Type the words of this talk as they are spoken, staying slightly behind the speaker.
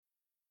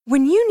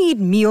When you need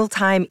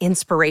mealtime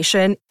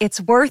inspiration,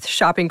 it's worth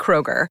shopping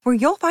Kroger, where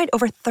you'll find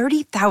over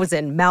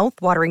 30,000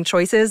 mouth-watering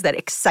choices that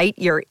excite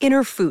your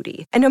inner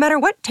foodie. And no matter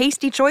what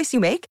tasty choice you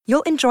make,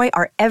 you'll enjoy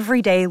our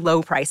everyday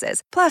low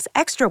prices, plus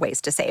extra ways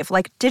to save,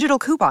 like digital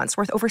coupons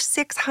worth over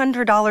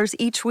 $600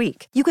 each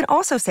week. You can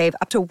also save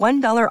up to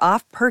 $1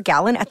 off per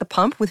gallon at the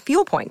pump with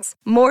fuel points.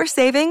 More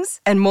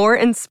savings and more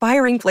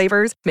inspiring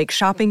flavors make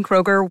shopping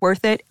Kroger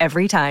worth it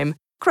every time.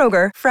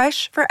 Kroger,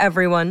 fresh for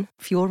everyone.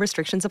 Fuel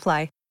restrictions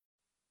apply.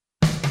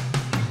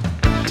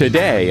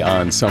 Today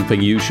on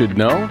Something You Should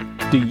Know,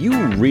 do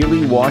you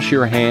really wash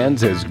your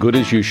hands as good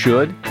as you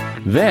should?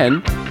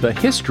 Then, the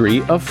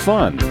history of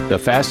fun, the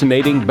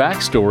fascinating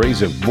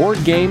backstories of board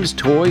games,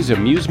 toys,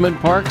 amusement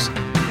parks,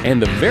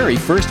 and the very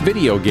first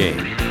video game.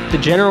 The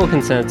general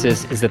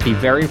consensus is that the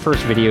very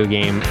first video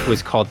game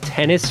was called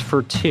Tennis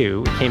for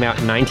Two. It came out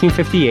in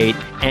 1958,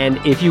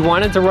 and if you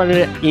wanted to run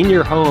it in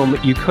your home,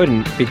 you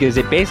couldn't because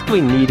it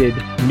basically needed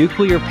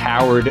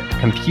nuclear-powered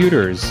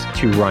computers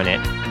to run it.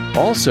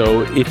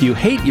 Also, if you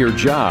hate your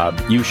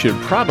job, you should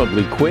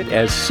probably quit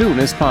as soon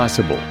as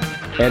possible.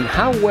 And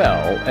how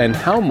well and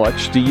how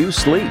much do you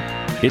sleep?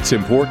 It's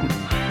important.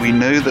 We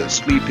know that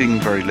sleeping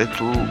very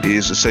little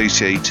is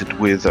associated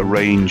with a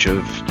range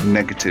of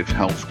negative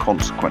health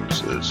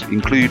consequences,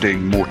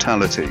 including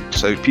mortality.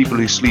 So people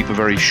who sleep a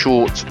very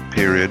short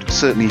period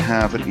certainly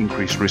have an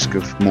increased risk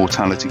of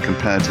mortality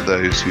compared to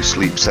those who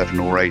sleep 7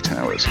 or 8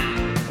 hours.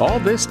 All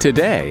this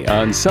today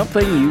on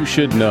Something You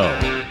Should Know.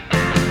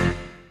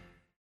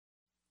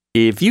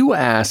 If you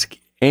ask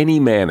any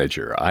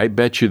manager, I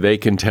bet you they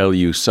can tell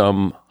you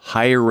some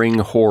hiring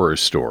horror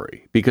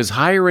story, because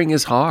hiring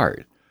is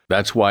hard.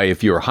 That's why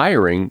if you're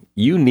hiring,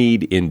 you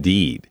need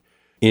Indeed.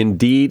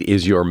 Indeed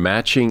is your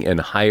matching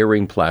and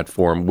hiring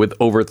platform with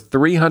over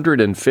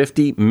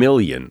 350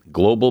 million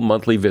global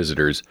monthly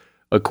visitors,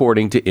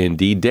 according to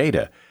Indeed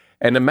data,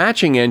 and a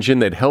matching engine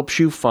that helps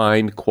you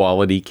find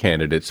quality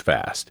candidates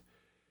fast.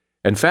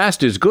 And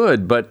fast is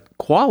good, but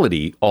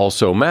quality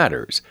also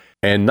matters.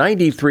 And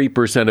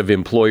 93% of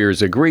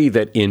employers agree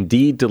that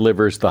Indeed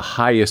delivers the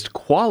highest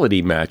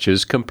quality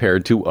matches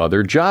compared to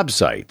other job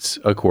sites,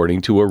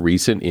 according to a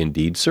recent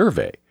Indeed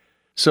survey.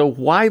 So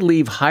why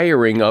leave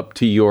hiring up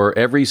to your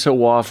every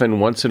so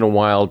often, once in a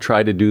while,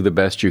 try to do the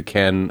best you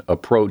can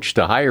approach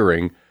to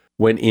hiring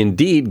when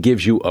Indeed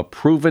gives you a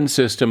proven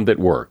system that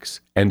works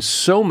and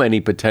so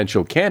many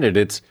potential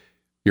candidates,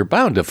 you're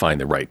bound to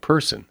find the right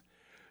person.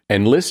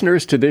 And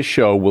listeners to this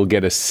show will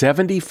get a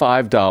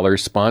 $75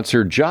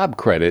 sponsored job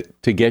credit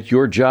to get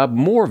your job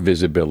more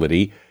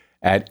visibility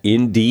at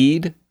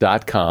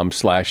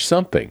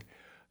Indeed.com/something.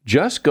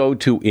 Just go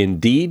to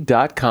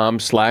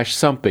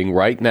Indeed.com/something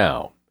right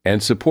now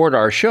and support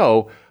our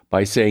show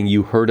by saying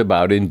you heard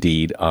about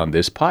Indeed on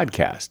this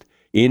podcast.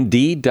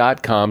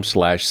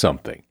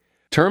 Indeed.com/something.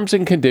 Terms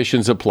and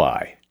conditions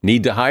apply.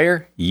 Need to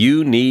hire?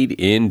 You need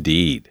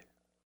Indeed.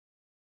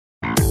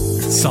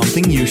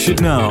 Something you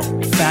should know.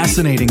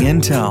 Fascinating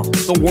intel,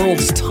 the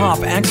world's top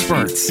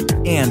experts,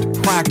 and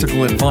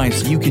practical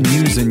advice you can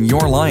use in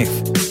your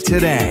life.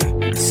 Today,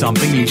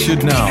 Something You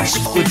Should Know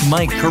with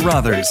Mike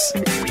Carruthers.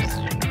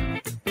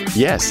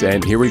 Yes,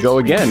 and here we go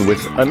again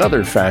with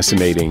another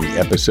fascinating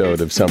episode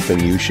of Something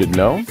You Should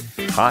Know.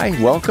 Hi,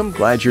 welcome.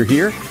 Glad you're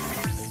here.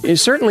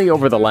 Certainly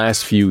over the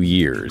last few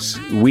years,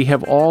 we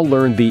have all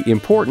learned the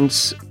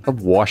importance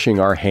of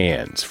washing our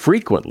hands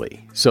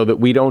frequently so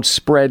that we don't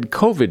spread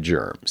COVID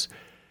germs.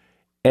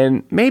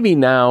 And maybe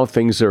now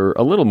things are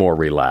a little more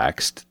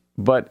relaxed,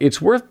 but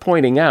it's worth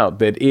pointing out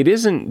that it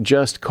isn't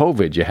just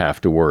COVID you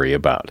have to worry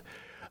about.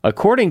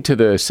 According to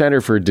the Center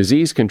for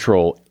Disease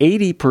Control,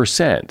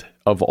 80%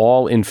 of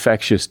all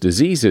infectious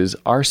diseases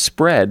are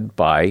spread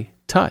by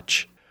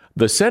touch.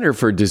 The Center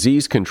for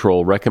Disease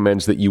Control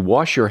recommends that you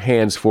wash your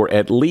hands for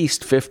at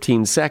least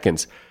 15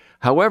 seconds.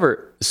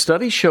 However,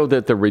 studies show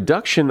that the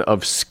reduction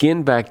of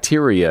skin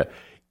bacteria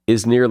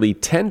is nearly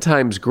 10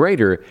 times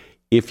greater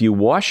if you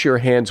wash your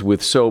hands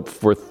with soap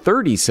for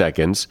 30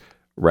 seconds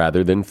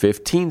rather than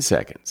 15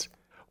 seconds.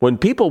 When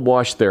people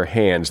wash their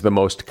hands, the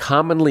most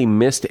commonly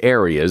missed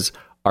areas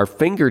are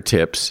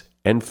fingertips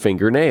and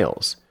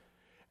fingernails.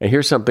 And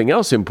here's something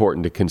else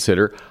important to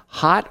consider.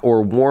 Hot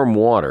or warm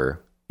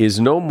water is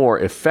no more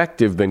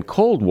effective than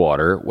cold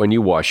water when you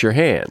wash your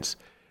hands.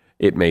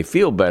 It may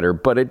feel better,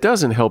 but it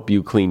doesn't help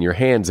you clean your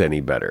hands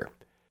any better.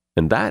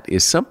 And that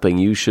is something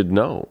you should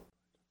know.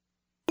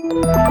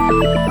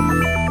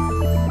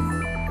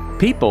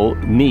 People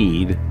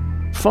need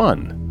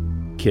fun.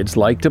 Kids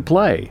like to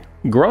play.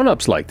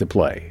 Grown-ups like to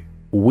play.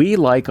 We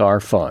like our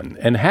fun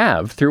and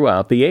have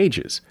throughout the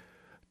ages.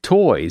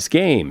 Toys,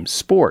 games,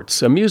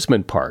 sports,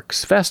 amusement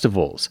parks,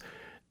 festivals,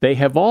 they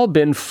have all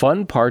been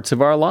fun parts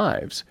of our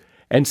lives.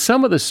 And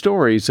some of the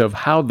stories of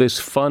how this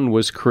fun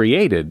was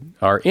created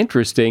are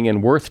interesting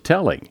and worth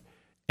telling.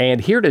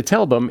 And here to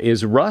tell them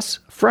is Russ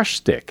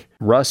Frushtick.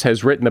 Russ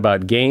has written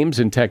about games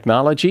and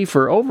technology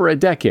for over a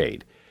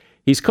decade.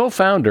 He's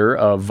co-founder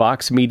of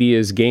Vox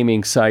Media's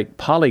gaming site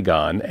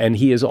Polygon, and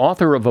he is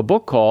author of a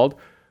book called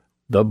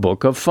The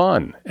Book of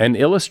Fun, an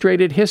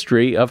illustrated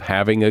history of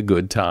having a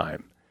good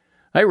time.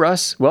 Hi,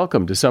 Russ.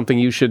 Welcome to Something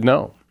You Should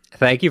Know.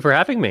 Thank you for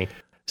having me.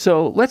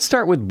 So let's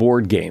start with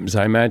board games.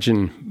 I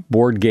imagine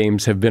board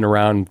games have been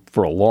around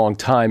for a long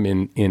time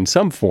in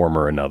some form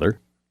or another,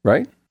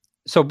 right?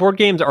 So board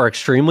games are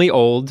extremely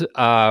old.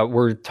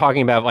 We're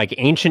talking about like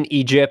ancient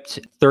Egypt,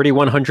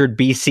 3100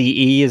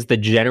 BCE is the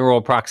general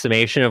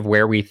approximation of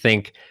where we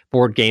think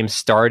board games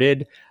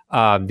started.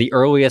 The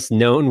earliest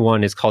known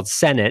one is called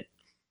Senet.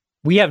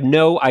 We have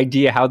no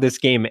idea how this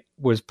game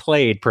was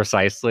played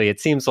precisely.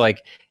 It seems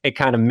like it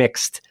kind of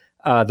mixed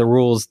the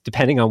rules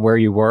depending on where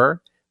you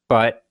were,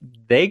 but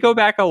they go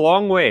back a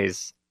long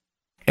ways.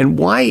 And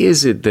why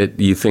is it that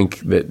you think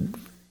that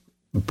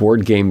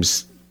board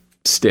games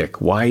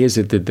stick? Why is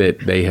it that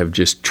they have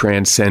just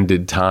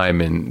transcended time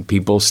and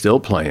people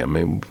still play them? I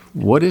mean,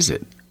 what is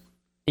it?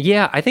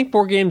 Yeah, I think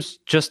board games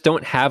just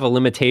don't have a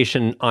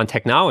limitation on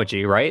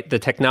technology, right? The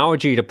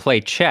technology to play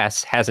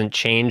chess hasn't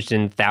changed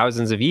in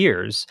thousands of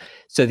years.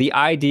 So the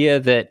idea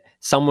that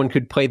someone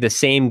could play the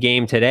same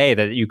game today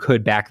that you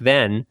could back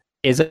then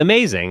is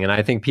amazing. And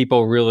I think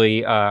people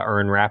really are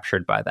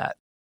enraptured by that.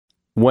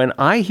 When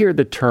I hear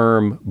the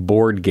term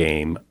board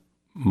game,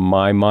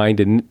 my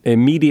mind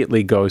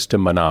immediately goes to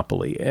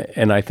Monopoly.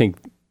 And I think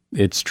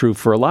it's true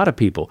for a lot of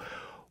people.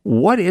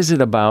 What is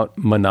it about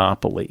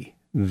Monopoly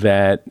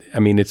that, I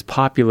mean, it's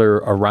popular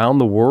around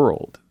the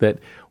world?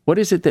 What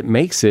is it that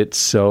makes it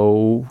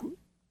so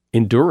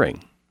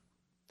enduring?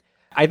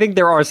 I think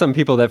there are some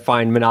people that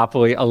find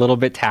Monopoly a little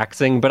bit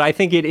taxing, but I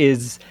think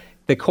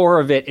the core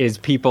of it is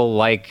people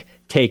like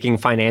taking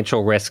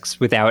financial risks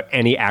without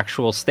any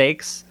actual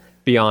stakes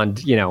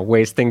beyond,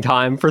 wasting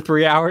time for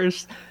 3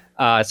 hours.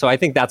 So I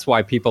think that's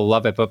why people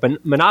love it. But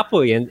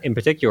Monopoly in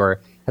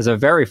particular has a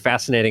very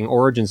fascinating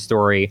origin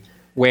story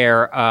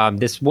where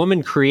this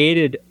woman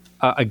created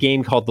a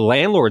game called the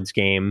Landlord's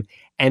Game,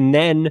 and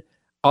then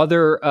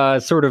other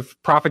sort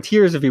of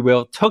profiteers, if you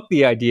will, took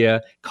the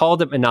idea,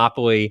 called it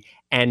Monopoly,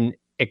 and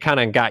it kind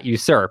of got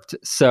usurped.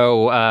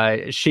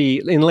 So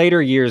she, in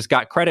later years,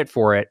 got credit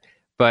for it,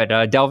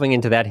 but delving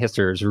into that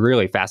history is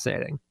really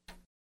fascinating.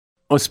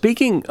 Well,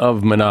 speaking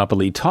of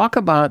Monopoly, talk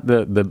about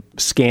the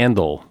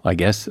scandal, I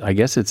guess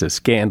it's a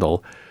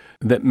scandal,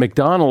 that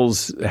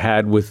McDonald's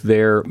had with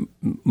their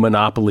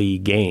Monopoly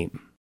game.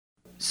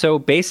 So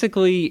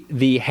basically,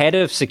 the head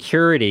of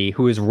security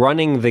who was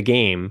running the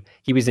game,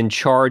 he was in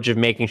charge of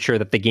making sure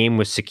that the game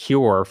was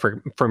secure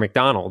for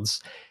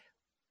McDonald's,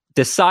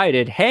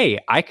 decided, hey,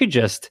 I could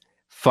just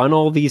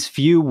funnel these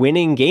few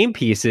winning game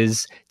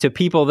pieces to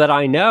people that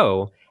I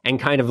know and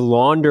kind of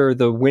launder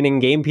the winning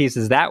game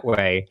pieces that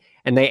way.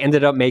 And they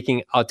ended up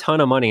making a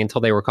ton of money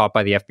until they were caught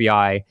by the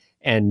FBI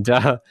and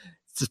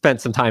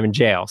spent some time in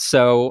jail.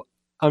 So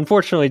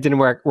unfortunately, it didn't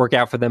work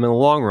out for them in the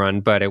long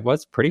run, but it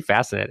was pretty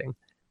fascinating.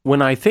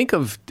 When I think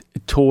of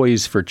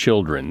toys for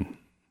children,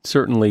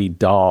 certainly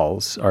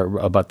dolls are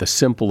about the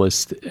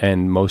simplest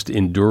and most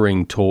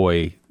enduring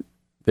toy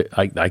that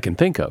I can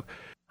think of.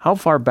 How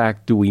far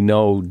back do we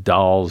know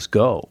dolls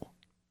go?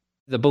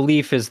 The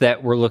belief is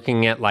that we're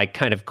looking at like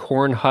kind of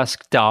corn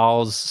husk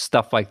dolls,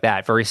 stuff like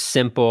that, very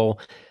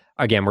simple.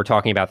 Again, we're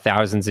talking about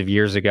thousands of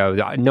years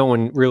ago. No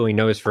one really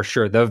knows for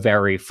sure the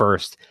very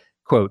first,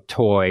 quote,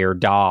 toy or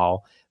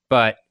doll.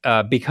 But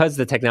because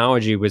the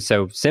technology was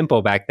so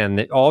simple back then,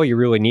 that all you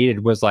really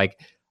needed was like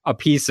a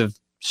piece of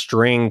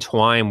string,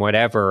 twine,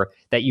 whatever,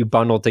 that you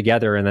bundled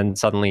together. And then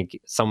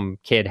suddenly some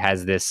kid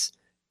has this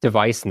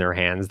device in their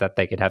hands that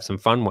they could have some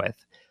fun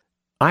with.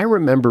 I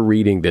remember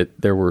reading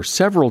that there were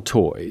several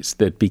toys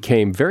that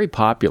became very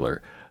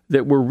popular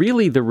that were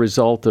really the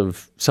result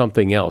of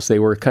something else. They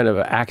were kind of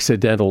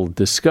accidental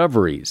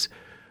discoveries,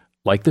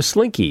 like the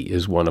Slinky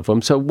is one of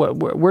them. So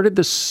where did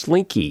the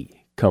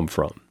Slinky come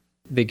from?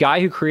 The guy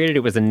who created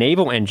it was a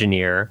naval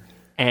engineer,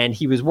 and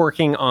he was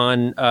working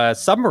on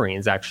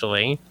submarines,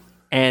 actually,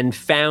 and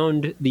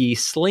found the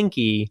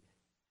Slinky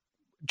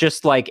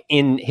just like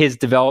in his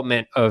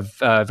development of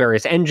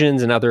various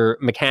engines and other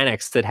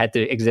mechanics that had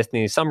to exist in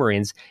these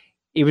submarines.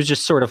 It was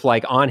just sort of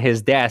like on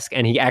his desk,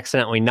 and he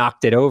accidentally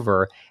knocked it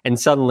over, and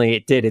suddenly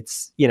it did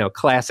its,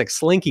 classic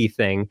Slinky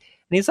thing. And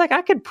he's like,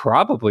 I could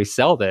probably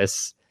sell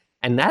this.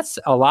 And that's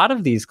a lot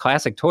of these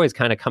classic toys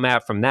kind of come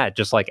out from that,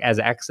 just like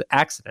as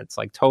accidents,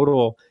 like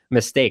total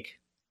mistake.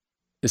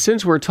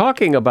 Since we're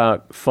talking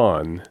about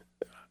fun,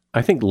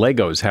 I think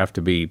Legos have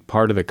to be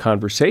part of the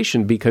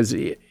conversation, because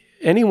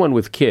anyone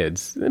with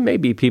kids,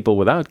 maybe people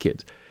without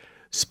kids,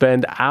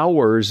 spend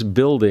hours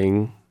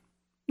building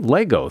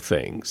Lego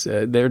things.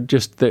 They're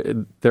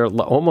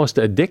almost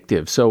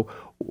addictive. So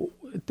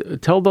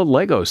tell the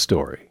Lego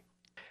story.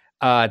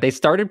 They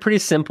started pretty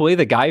simply.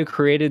 The guy who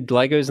created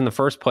Legos in the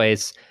first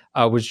place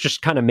was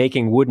just kind of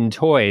making wooden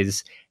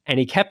toys. And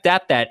he kept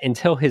at that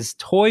until his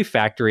toy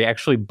factory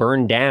actually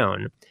burned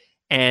down.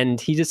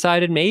 And he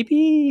decided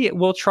maybe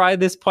we'll try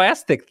this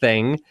plastic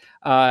thing.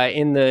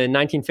 In the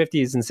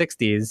 1950s and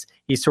 60s,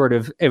 he sort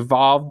of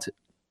evolved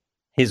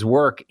his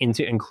work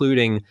into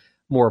including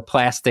more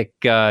plastic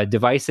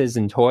devices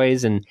and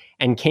toys, and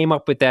came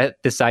up with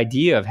this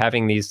idea of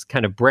having these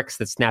kind of bricks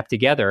that snap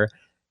together.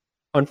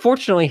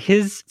 Unfortunately,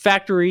 his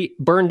factory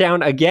burned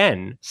down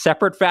again.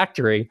 Separate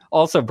factory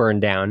also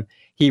burned down.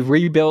 He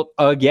rebuilt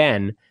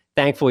again.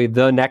 Thankfully,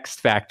 the next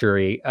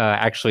factory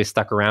actually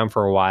stuck around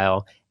for a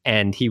while,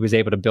 and he was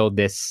able to build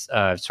this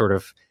sort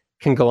of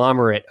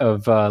conglomerate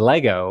of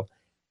Lego.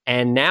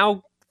 And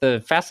now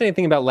the fascinating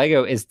thing about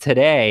Lego is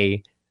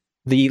today,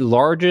 the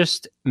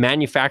largest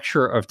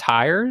manufacturer of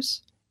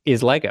tires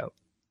is Lego.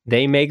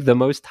 They make the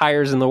most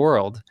tires in the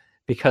world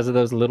because of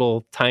those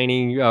little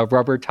tiny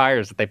rubber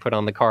tires that they put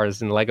on the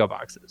cars in Lego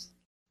boxes.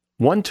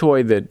 One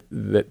toy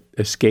that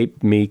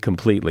escaped me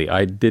completely,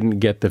 I didn't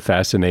get the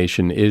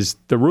fascination, is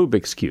the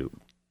Rubik's Cube.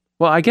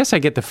 Well, I guess I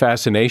get the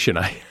fascination.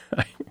 I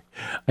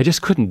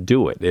just couldn't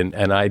do it,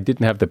 and I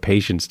didn't have the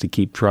patience to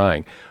keep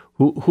trying.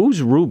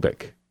 Who's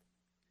Rubik?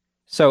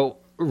 So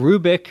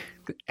Rubik,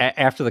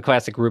 after the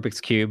classic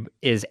Rubik's Cube,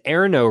 is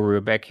Erno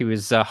Rubik, who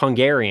is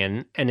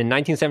Hungarian, and in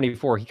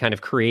 1974 he kind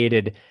of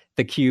created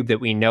the cube that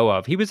we know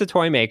of. He was a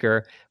toy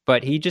maker,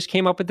 but he just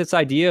came up with this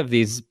idea of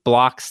these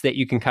blocks that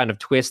you can kind of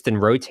twist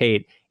and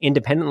rotate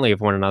independently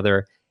of one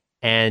another,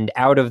 and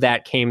out of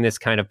that came this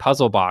kind of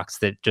puzzle box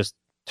that just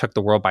took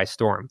the world by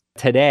storm.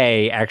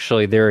 Today,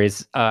 actually, there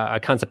is a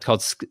concept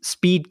called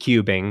speed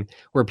cubing,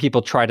 where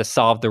people try to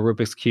solve the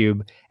Rubik's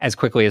Cube as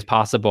quickly as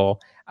possible.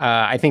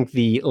 I think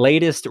the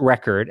latest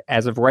record,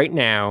 as of right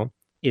now,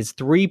 is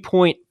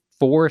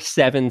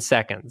 3.47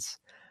 seconds,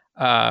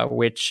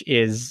 which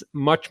is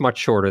much, much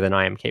shorter than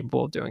I am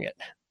capable of doing it.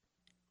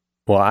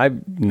 Well,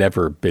 I've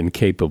never been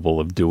capable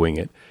of doing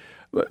it.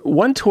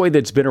 One toy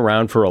that's been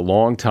around for a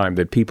long time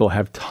that people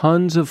have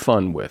tons of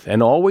fun with,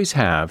 and always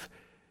have,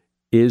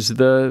 is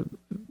the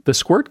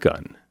squirt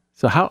gun.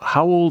 So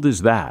how old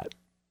is that?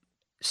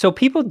 So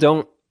people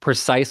don't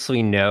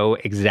precisely know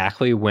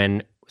exactly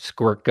when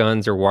squirt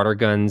guns or water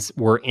guns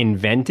were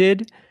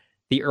invented.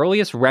 The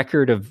earliest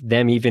record of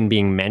them even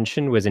being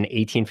mentioned was in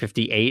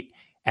 1858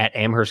 at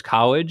Amherst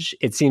College.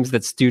 It seems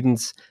that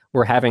students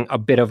were having a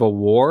bit of a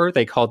war.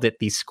 They called it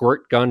the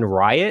Squirt Gun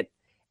Riot,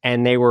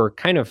 and they were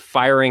kind of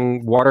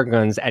firing water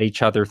guns at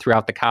each other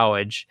throughout the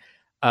college.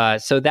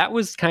 So that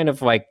was kind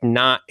of like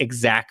not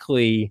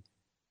exactly,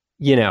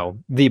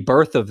 the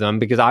birth of them,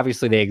 because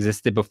obviously they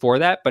existed before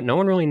that, but no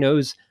one really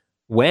knows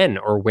when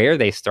or where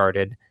they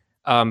started.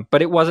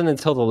 But it wasn't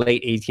until the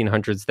late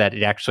 1800s that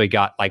it actually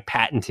got like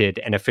patented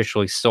and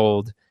officially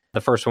sold.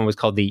 The first one was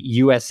called the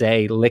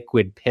USA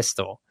Liquid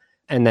Pistol,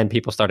 and then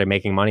people started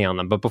making money on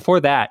them. But before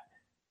that,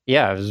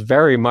 yeah, it was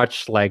very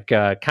much like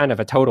kind of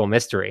a total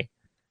mystery.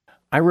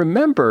 I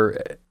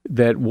remember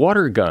that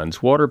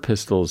water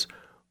pistols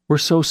were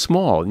so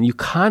small, and you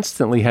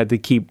constantly had to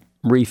keep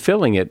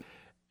refilling it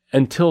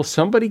until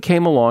somebody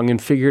came along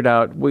and figured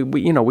out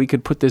we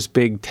could put this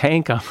big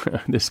tank on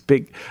this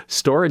big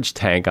storage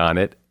tank on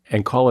it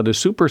and call it a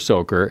super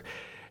soaker.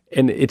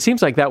 And it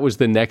seems like that was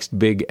the next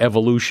big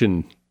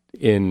evolution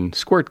in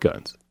squirt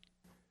guns.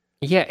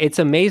 Yeah, it's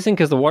amazing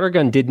because the water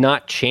gun did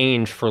not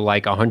change for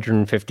like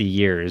 150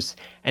 years.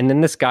 And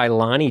then this guy,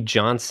 Lonnie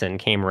Johnson,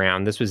 came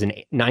around. This was in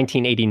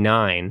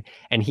 1989,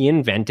 and he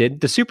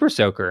invented the super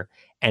soaker.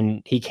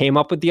 And he came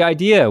up with the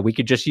idea we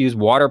could just use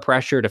water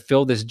pressure to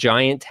fill this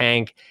giant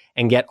tank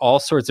and get all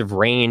sorts of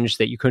range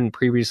that you couldn't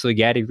previously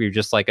get if you're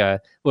just like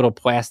a little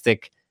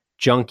plastic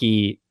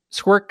junky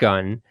squirt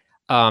gun.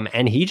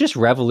 And he just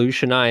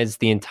revolutionized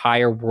the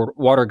entire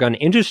water gun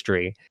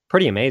industry.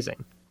 Pretty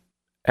amazing.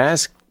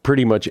 Ask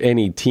pretty much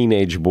any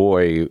teenage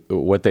boy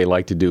what they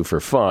like to do for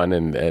fun,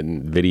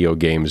 and video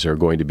games are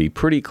going to be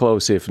pretty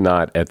close, if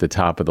not at the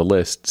top of the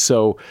list.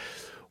 So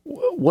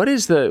what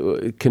is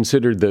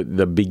considered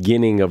the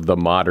beginning of the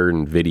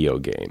modern video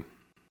game?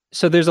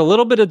 So there's a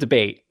little bit of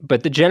debate,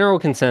 but the general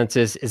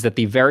consensus is that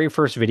the very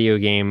first video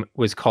game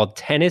was called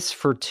Tennis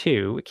for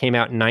Two. It came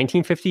out in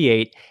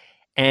 1958.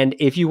 And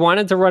if you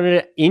wanted to run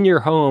it in your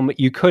home,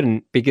 you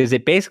couldn't, because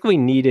it basically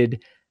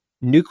needed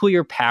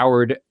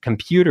nuclear-powered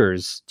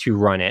computers to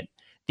run it.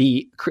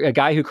 A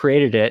guy who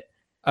created it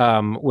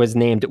was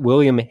named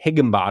William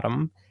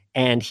Higginbottom,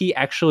 and he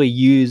actually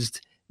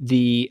used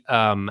the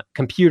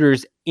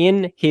computers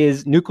in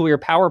his nuclear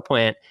power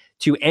plant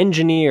to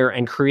engineer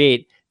and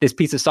create this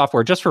piece of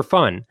software just for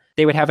fun.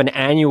 They would have an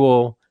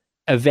annual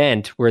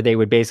event where they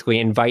would basically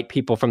invite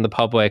people from the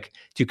public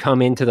to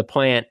come into the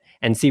plant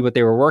and see what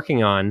they were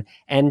working on.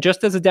 And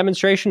just as a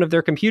demonstration of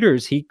their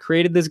computers, he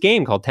created this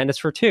game called Tennis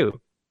for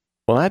Two.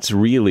 Well, that's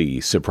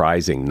really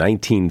surprising.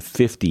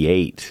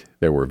 1958,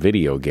 there were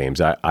video games.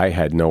 I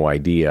had no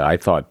idea. I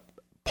thought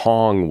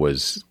Pong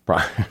was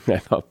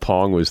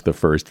the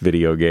first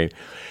video game.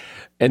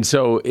 And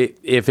so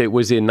if it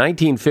was in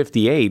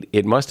 1958,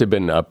 it must have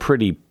been a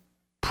pretty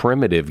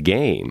primitive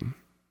game.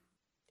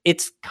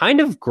 It's kind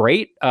of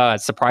great,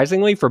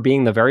 surprisingly, for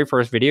being the very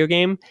first video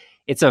game.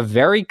 It's a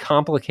very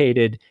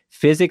complicated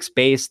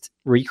physics-based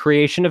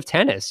recreation of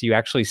tennis. You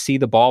actually see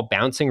the ball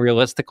bouncing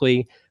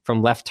realistically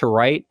from left to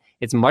right.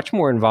 It's much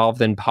more involved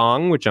than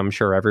Pong, which I'm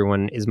sure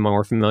everyone is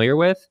more familiar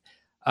with.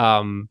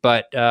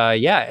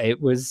 Yeah,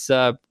 it was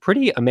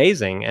pretty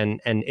amazing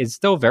and is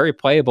still very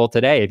playable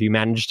today if you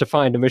manage to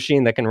find a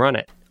machine that can run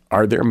it.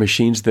 Are there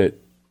machines that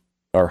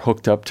are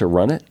hooked up to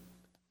run it?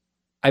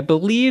 I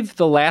believe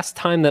the last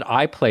time that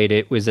I played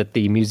it was at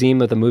the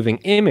Museum of the Moving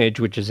Image,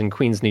 which is in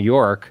Queens, New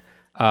York.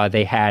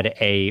 They had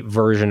a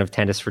version of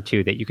Tennis for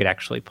Two that you could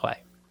actually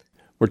play.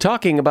 We're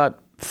talking about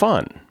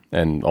fun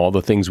and all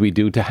the things we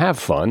do to have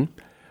fun.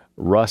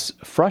 Russ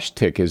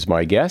Frushtick is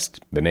my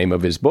guest. The name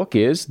of his book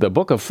is The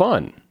Book of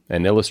Fun,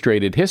 an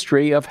illustrated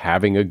history of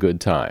having a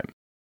good time.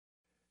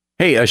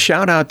 Hey, a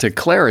shout out to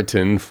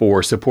Claritin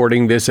for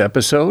supporting this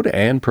episode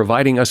and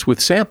providing us with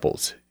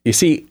samples. You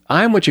see,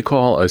 I'm what you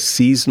call a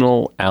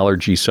seasonal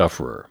allergy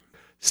sufferer.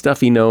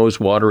 Stuffy nose,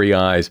 watery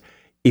eyes.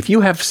 If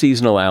you have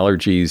seasonal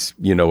allergies,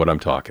 you know what I'm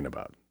talking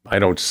about. I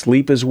don't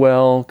sleep as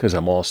well because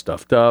I'm all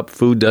stuffed up.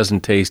 Food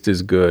doesn't taste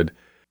as good.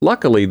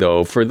 Luckily,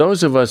 though, for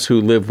those of us who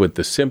live with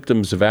the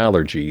symptoms of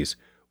allergies,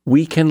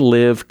 we can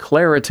live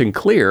Claritin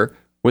Clear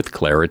with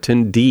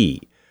Claritin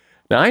D.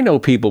 Now, I know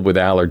people with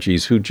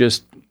allergies who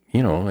just,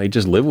 they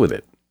just live with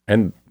it.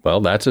 And,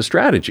 well, that's a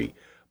strategy.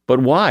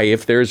 But why?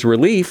 If there's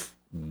relief,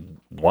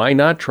 why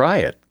not try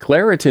it?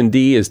 Claritin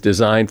D is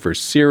designed for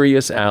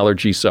serious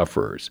allergy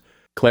sufferers.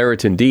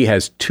 Claritin D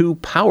has 2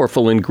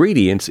 powerful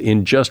ingredients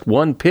in just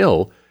one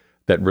pill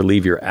that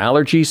relieve your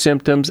allergy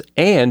symptoms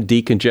and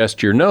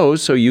decongest your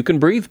nose so you can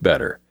breathe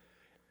better.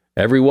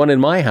 Everyone in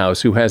my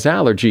house who has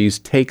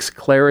allergies takes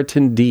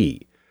Claritin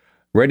D.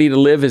 Ready to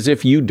live as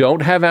if you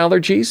don't have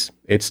allergies?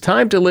 It's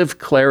time to live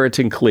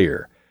Claritin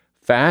Clear.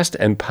 Fast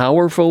and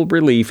powerful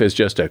relief is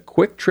just a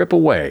quick trip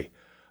away.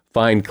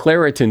 Find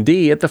Claritin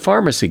D at the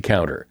pharmacy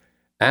counter.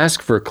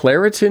 Ask for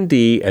Claritin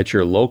D at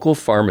your local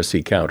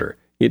pharmacy counter.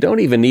 You don't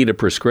even need a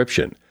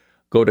prescription.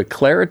 Go to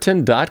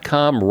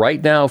Claritin.com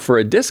right now for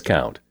a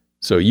discount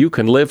so you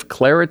can live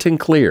Claritin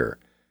Clear.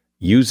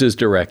 Use as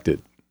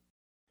directed.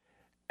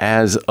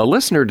 As a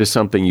listener to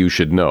Something You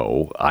Should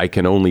Know, I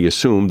can only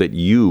assume that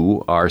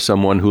you are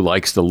someone who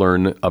likes to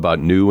learn about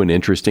new and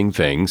interesting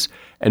things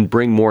and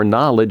bring more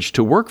knowledge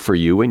to work for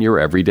you in your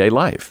everyday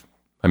life.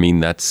 I mean,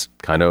 that's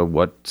kind of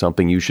what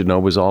Something You Should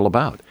Know is all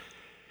about.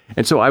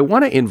 And so I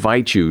want to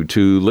invite you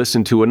to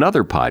listen to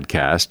another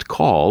podcast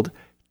called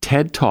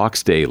TED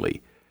Talks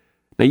Daily.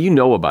 Now, you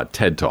know about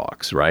TED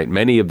Talks, right?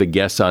 Many of the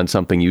guests on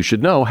Something You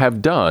Should Know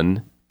have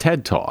done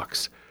TED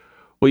Talks.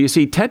 Well, you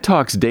see, TED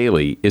Talks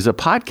Daily is a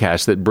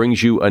podcast that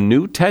brings you a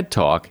new TED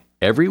Talk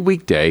every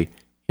weekday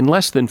in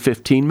less than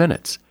 15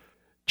 minutes.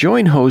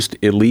 Join host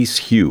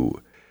Elise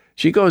Hu.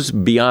 She goes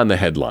beyond the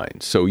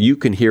headlines so you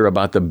can hear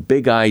about the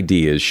big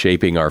ideas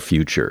shaping our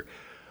future.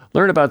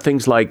 Learn about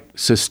things like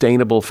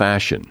sustainable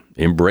fashion,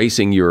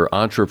 embracing your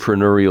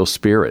entrepreneurial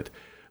spirit,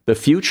 the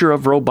future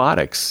of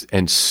robotics,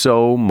 and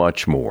so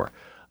much more.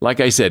 Like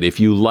I said, if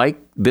you like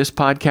this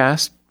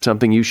podcast,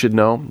 Something You Should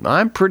Know,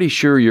 I'm pretty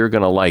sure you're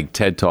going to like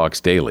TED Talks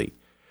Daily.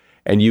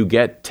 And you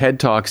get TED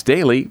Talks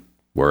Daily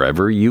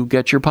wherever you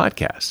get your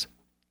podcasts.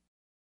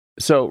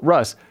 So,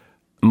 Russ,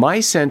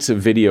 my sense of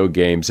video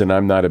games, and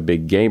I'm not a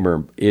big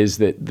gamer, is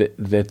that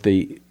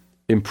the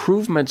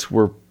improvements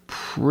were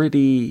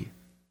pretty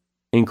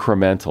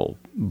incremental,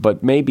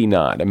 but maybe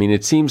not. I mean,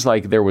 it seems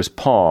like there was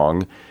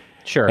Pong,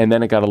 sure, and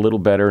then it got a little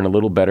better, and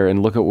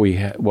look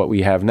at what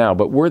we have now.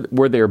 But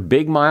were there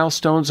big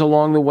milestones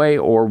along the way,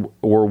 or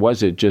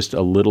was it just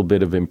a little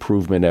bit of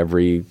improvement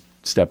every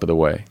step of the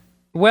way?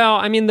 Well,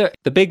 I mean,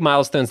 the big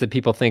milestones that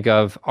people think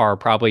of are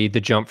probably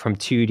the jump from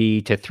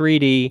 2D to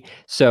 3D.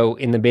 So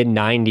in the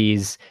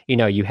mid-90s,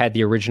 you had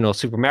the original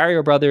Super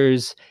Mario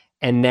Brothers,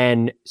 and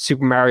then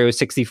Super Mario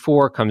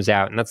 64 comes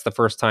out, and that's the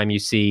first time you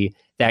see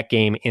that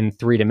game in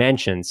 3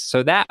 dimensions.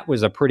 So that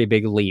was a pretty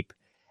big leap.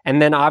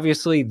 And then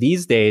obviously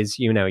these days,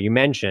 you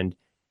mentioned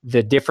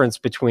the difference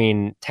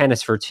between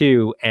Tennis for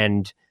Two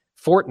and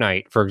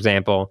Fortnite, for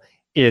example,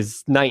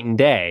 is night and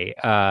day.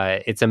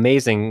 It's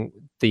amazing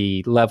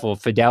the level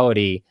of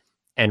fidelity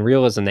and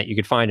realism that you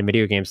could find in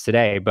video games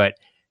today. But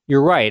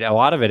you're right, a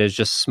lot of it is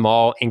just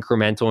small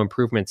incremental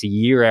improvements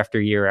year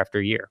after year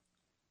after year.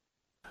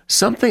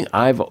 Something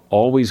I've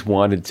always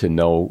wanted to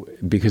know,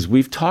 because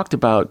we've talked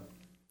about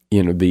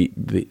the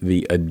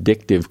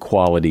addictive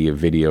quality of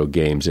video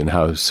games and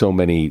how so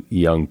many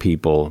young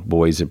people,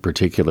 boys in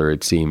particular,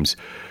 it seems,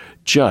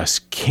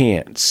 just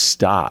can't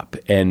stop.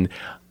 And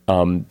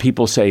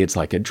people say it's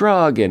like a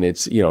drug and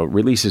it's,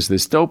 releases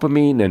this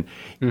dopamine.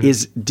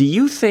 And do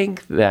you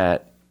think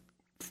that,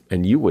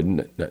 and you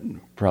wouldn't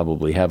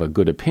probably have a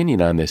good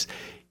opinion on this,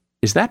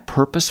 is that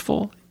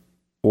purposeful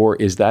or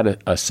is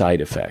that a side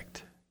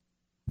effect?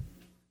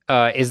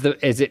 Is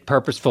it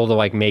purposeful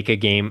to make a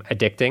game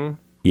addicting?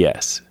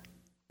 Yes.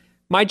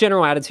 My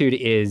general attitude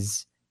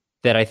is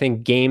that I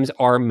think games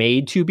are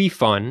made to be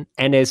fun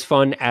and as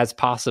fun as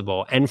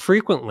possible. And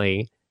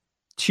frequently,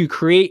 to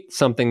create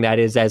something that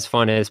is as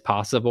fun as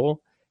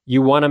possible,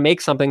 you want to make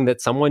something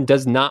that someone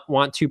does not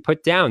want to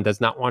put down,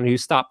 does not want to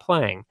stop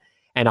playing.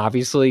 And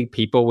obviously,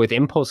 people with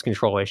impulse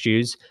control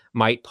issues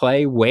might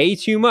play way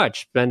too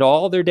much, spend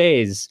all their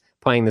days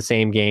playing the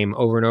same game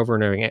over and over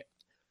and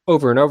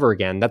over and over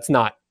again. That's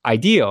not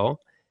ideal,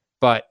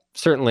 but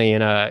certainly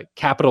in a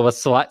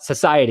capitalist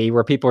society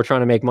where people are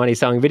trying to make money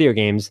selling video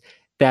games,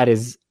 that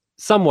is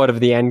somewhat of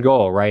the end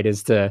goal, right?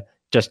 Is to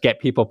just get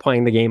people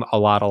playing the game a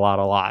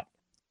lot.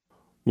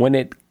 When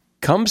it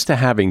comes to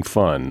having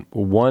fun,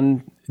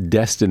 one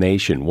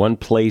destination, one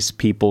place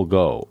people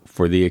go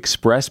for the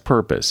express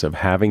purpose of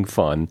having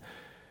fun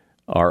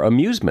are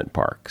amusement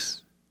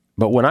parks.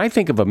 But when I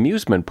think of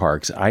amusement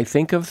parks, I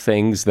think of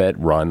things that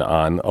run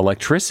on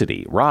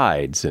electricity,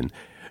 rides and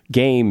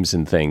games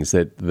and things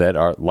that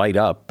are light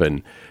up.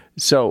 And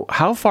so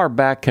how far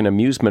back can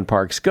amusement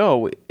parks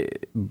go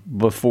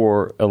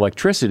before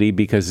electricity?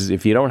 Because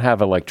if you don't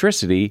have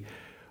electricity,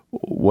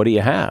 what do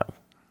you have?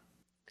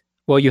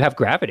 Well, you have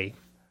gravity,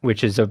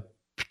 which is a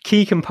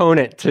key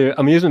component to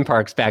amusement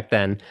parks back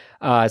then.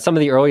 Some of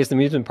the earliest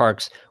amusement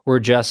parks were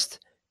just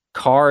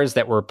cars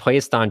that were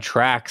placed on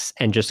tracks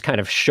and just kind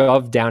of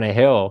shoved down a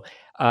hill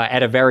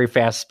at a very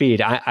fast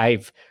speed.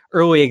 I've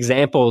early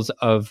examples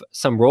of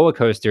some roller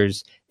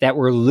coasters that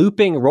were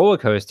looping roller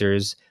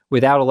coasters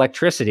without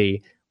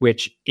electricity,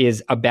 which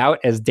is about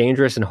as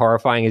dangerous and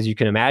horrifying as you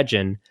can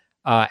imagine.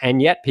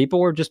 And yet people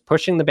were just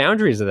pushing the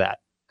boundaries of that.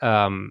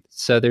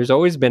 So there's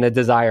always been a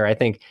desire, I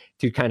think,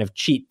 to kind of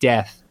cheat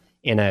death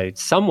in a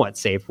somewhat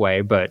safe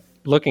way, but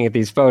looking at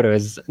these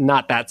photos,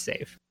 not that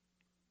safe.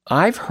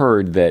 I've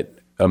heard that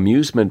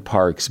amusement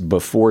parks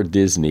before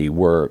Disney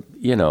were,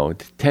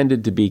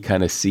 tended to be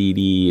kind of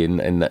seedy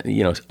and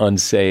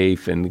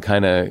unsafe and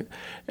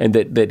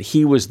that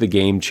he was the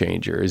game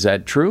changer. Is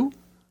that true?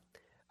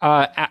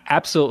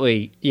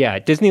 Absolutely. Yeah.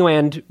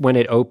 Disneyland, when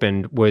it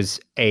opened, was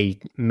a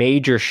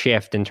major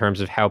shift in terms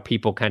of how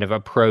people kind of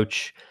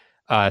approach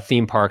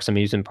theme parks,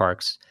 amusement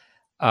parks.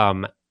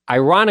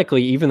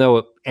 Ironically, even though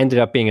it ended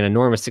up being an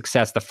enormous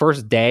success, the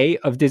first day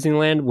of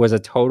Disneyland was a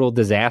total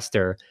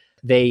disaster.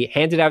 They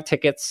handed out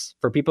tickets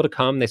for people to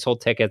come. They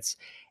sold tickets,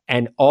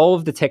 and all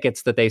of the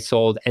tickets that they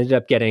sold ended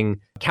up getting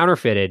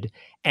counterfeited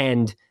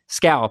and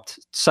scalped,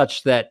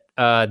 such that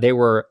they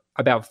were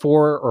about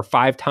 4 or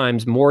 5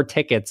 times more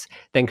tickets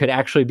than could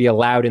actually be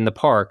allowed in the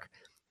park,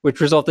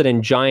 which resulted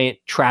in giant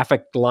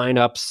traffic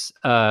lineups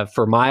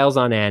for miles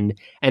on end.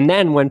 And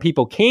then when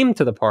people came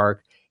to the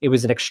park, it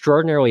was an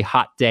extraordinarily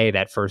hot day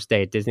that first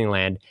day at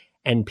Disneyland,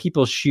 and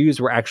people's shoes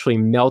were actually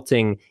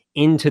melting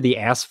into the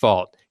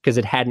asphalt because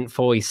it hadn't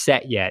fully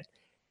set yet.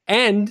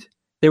 And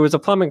there was a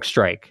plumbing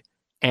strike,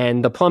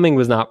 and the plumbing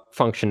was not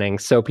functioning.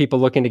 So people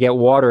looking to get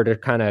water to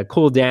kind of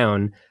cool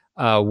down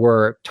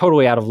were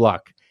totally out of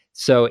luck.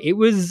 So it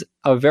was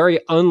a very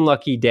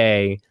unlucky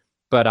day,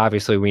 but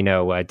obviously we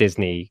know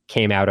Disney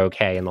came out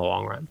okay in the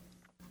long run.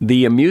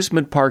 The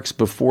amusement parks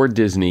before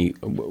Disney,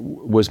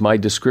 was my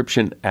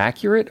description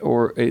accurate,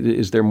 or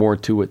is there more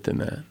to it than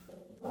that?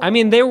 I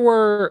mean, there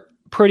were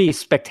pretty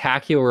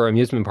spectacular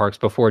amusement parks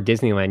before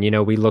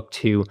Disneyland. We look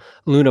to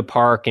Luna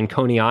Park and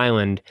Coney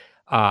Island,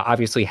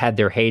 obviously had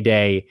their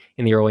heyday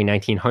in the early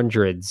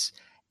 1900s,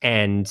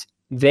 and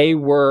they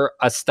were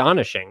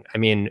astonishing. I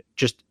mean,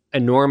 just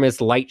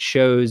enormous light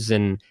shows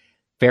and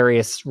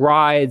various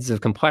rides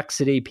of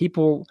complexity.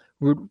 People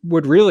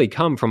would really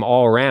come from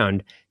all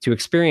around to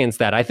experience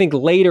that. I think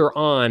later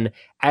on,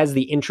 as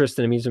the interest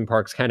in amusement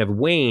parks kind of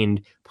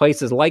waned,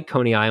 places like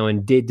Coney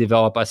Island did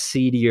develop a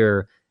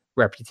seedier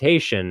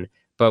reputation.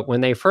 But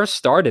when they first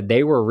started,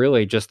 they were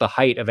really just the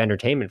height of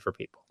entertainment for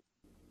people.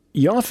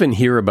 You often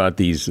hear about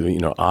these,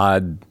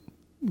 odd,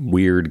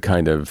 weird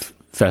kind of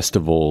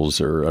festivals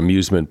or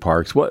amusement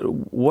parks.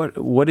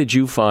 What did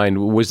you find?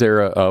 Was there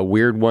a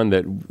weird one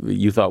that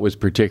you thought was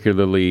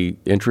particularly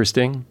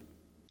interesting?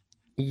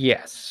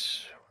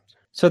 Yes.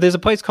 So there's a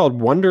place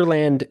called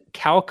Wonderland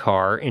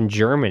Kalkar in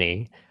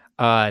Germany.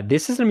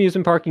 This is an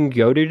amusement park you can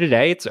go to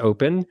today. It's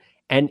open,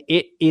 and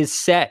it is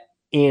set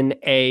in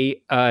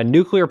a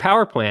nuclear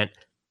power plant.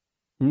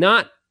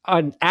 Not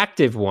an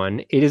active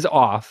one. It is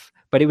off,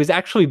 but it was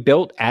actually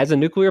built as a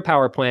nuclear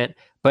power plant,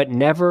 but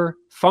never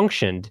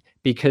functioned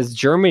because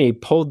Germany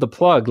pulled the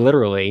plug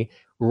literally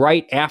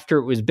right after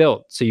it was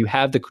built. So you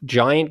have the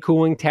giant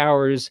cooling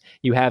towers,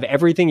 you have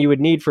everything you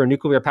would need for a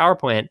nuclear power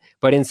plant,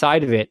 but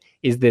inside of it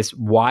is this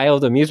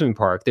wild amusement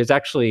park. There's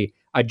actually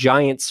a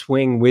giant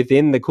swing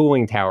within the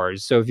cooling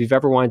towers. So if you've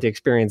ever wanted to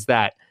experience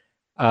that,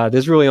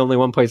 there's really only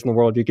one place in the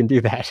world you can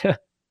do that.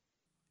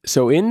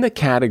 So in the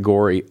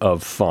category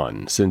of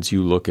fun, since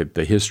you look at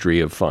the history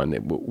of fun,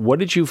 what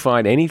did you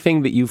find?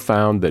 Anything that you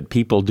found that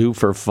people do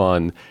for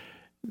fun,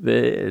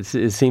 it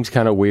seems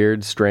kind of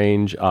weird,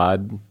 strange,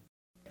 odd?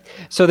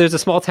 So there's a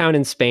small town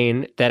in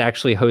Spain that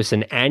actually hosts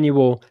an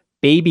annual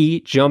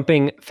baby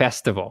jumping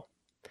festival.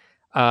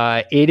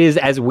 It is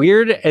as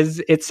weird as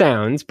it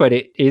sounds, but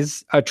it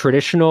is a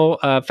traditional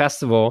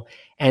festival.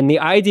 And the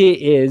idea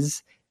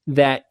is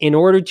that in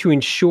order to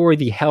ensure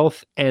the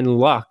health and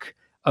luck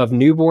of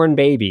newborn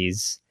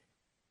babies,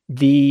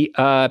 the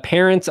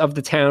parents of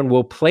the town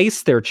will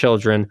place their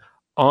children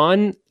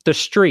on the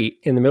street,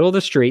 in the middle of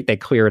the street. They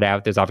clear it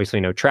out. There's obviously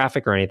no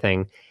traffic or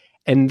anything.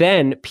 And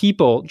then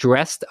people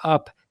dressed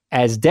up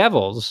as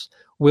devils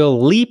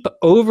will leap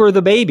over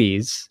the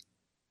babies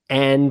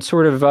and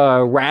sort of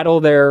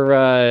rattle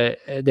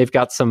they've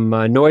got some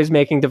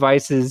noise-making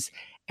devices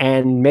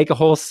and make a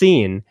whole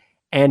scene.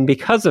 And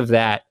because of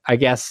that, I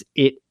guess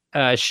it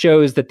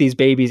shows that these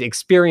babies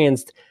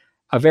experienced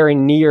a very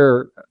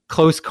near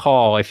close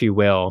call, if you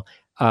will,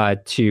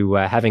 to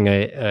having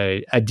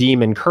a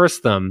demon curse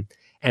them.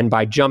 And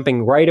by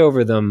jumping right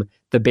over them,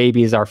 the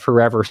babies are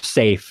forever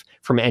safe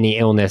from any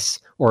illness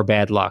or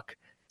bad luck.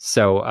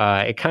 So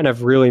it kind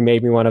of really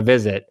made me want to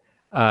visit.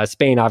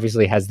 Spain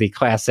obviously has the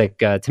classic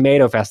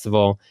tomato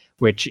festival,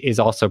 which is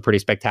also pretty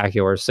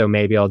spectacular. So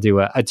maybe I'll do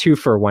a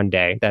twofer one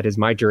day. That is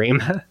my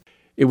dream.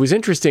 It was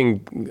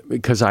interesting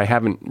because I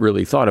haven't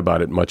really thought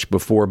about it much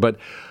before, but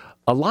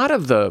a lot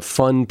of the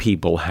fun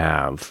people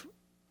have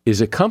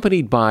is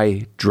accompanied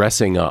by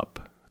dressing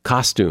up,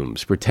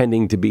 costumes,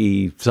 pretending to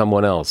be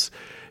someone else.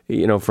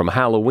 You know, from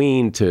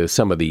Halloween to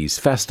some of these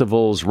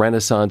festivals,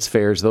 Renaissance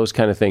fairs, those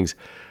kind of things.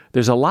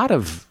 There's a lot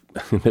of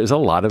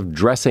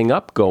dressing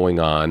up going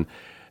on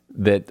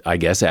that I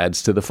guess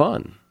adds to the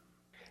fun.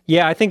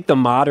 Yeah, I think the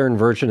modern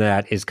version of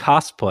that is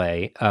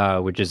cosplay,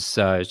 which is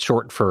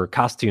short for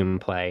costume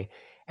play.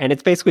 And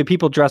it's basically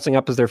people dressing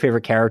up as their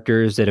favorite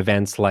characters at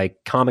events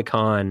like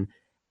Comic-Con.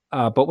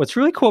 But what's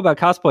really cool about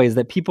cosplay is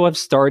that people have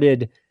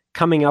started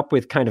coming up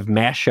with kind of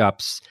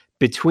mashups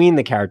between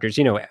the characters.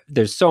 You know,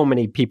 there's so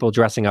many people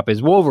dressing up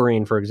as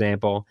Wolverine, for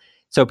example.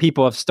 So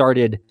people have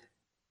started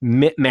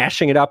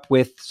mashing it up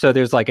with, so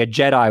there's like a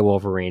Jedi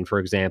Wolverine, for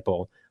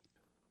example.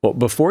 Well,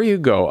 before you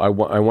go, I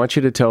want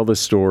you to tell the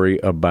story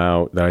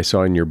about that I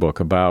saw in your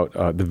book about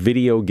the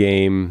video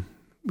game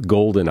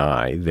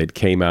GoldenEye that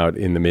came out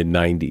in the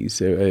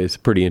mid-90s. It's a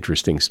pretty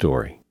interesting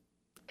story.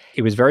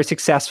 It was very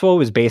successful. It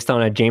was based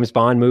on a James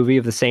Bond movie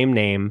of the same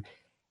name.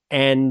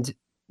 And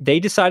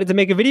they decided to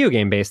make a video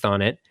game based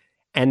on it.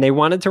 And they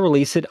wanted to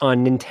release it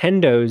on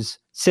Nintendo's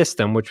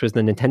system, which was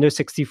the Nintendo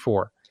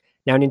 64.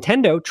 Now,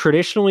 Nintendo,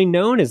 traditionally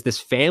known as this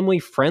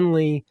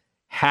family-friendly,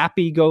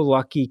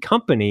 happy-go-lucky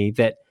company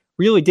that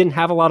really didn't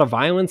have a lot of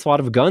violence, a lot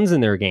of guns in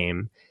their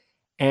game.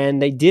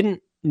 And they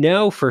didn't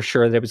know for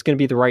sure that it was going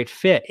to be the right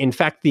fit. In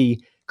fact,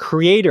 the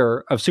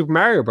creator of Super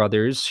Mario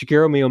Brothers,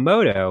 Shigeru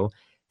Miyamoto,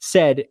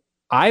 said,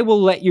 I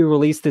will let you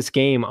release this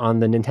game on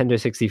the Nintendo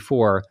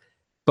 64,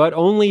 but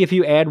only if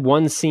you add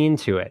one scene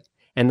to it.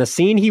 And the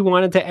scene he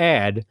wanted to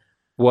add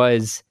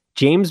was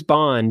James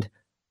Bond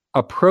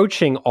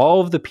approaching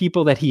all of the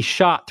people that he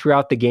shot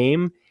throughout the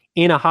game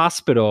in a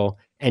hospital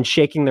and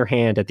shaking their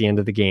hand at the end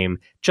of the game,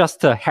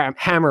 just to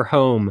hammer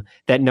home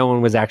that no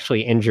one was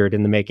actually injured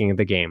in the making of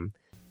the game.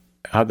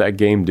 How'd that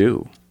game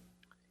do?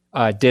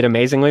 Did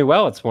amazingly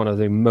well. It's one of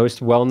the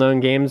most well-known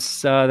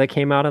games that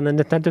came out on the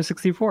Nintendo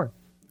 64.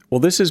 Well,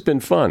 this has been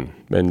fun.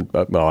 And,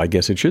 well, I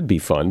guess it should be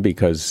fun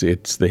because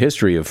it's the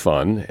history of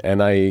fun.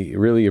 And I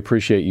really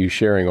appreciate you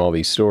sharing all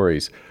these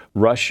stories.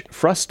 Russ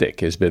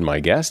Frustick has been my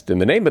guest. And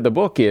the name of the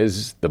book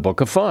is The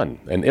Book of Fun,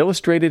 an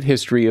illustrated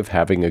history of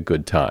having a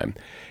good time.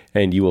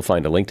 And you will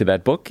find a link to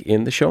that book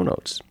in the show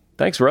notes.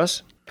 Thanks,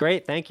 Russ.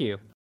 Great. Thank you.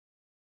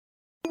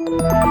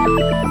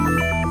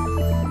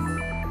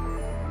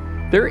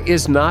 There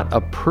is not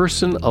a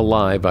person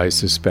alive, I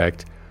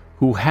suspect,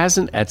 who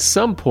hasn't at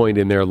some point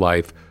in their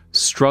life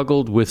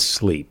struggled with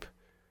sleep.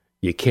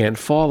 You can't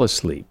fall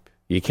asleep.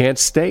 You can't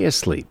stay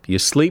asleep. You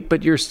sleep,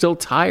 but you're still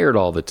tired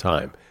all the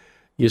time.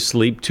 You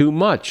sleep too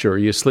much or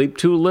you sleep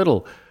too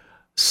little.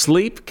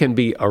 Sleep can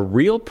be a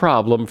real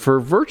problem for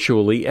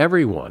virtually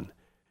everyone.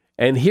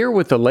 And here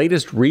with the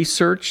latest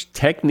research,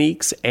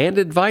 techniques, and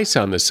advice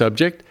on the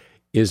subject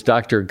is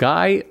Dr.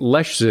 Guy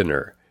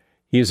Leschziner.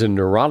 He is a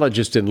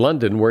neurologist in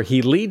London where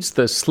he leads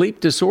the Sleep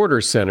Disorder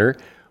Center,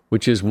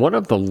 which is one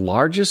of the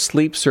largest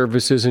sleep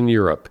services in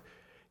Europe.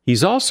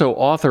 He's also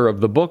author of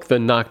the book The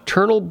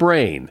Nocturnal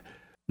Brain,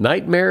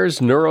 Nightmares,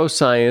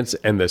 Neuroscience,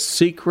 and the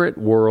Secret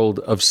World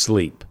of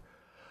Sleep.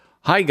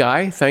 Hi,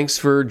 Guy. Thanks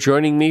for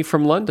joining me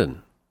from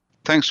London.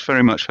 Thanks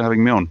very much for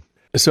having me on.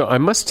 So I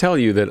must tell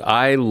you that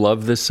I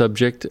love the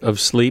subject of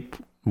sleep.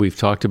 We've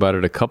talked about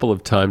it a couple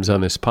of times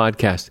on this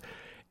podcast.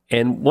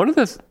 And one of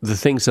the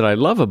things that I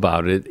love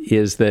about it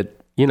is that,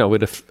 you know,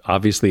 it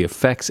obviously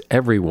affects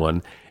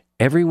everyone.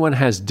 Everyone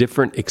has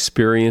different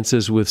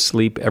experiences with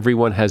sleep.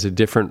 Everyone has a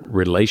different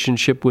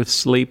relationship with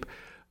sleep.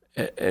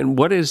 And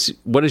what is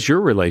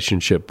your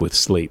relationship with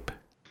sleep?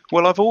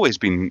 Well, I've always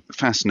been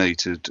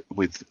fascinated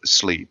with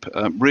sleep.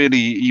 Really,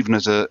 even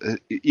as a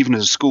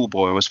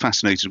schoolboy, I was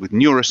fascinated with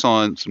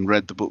neuroscience and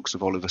read the books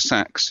of Oliver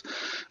Sacks.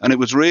 And it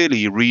was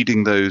really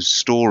reading those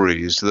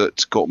stories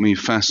that got me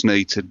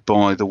fascinated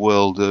by the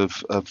world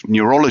of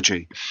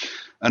neurology.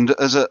 And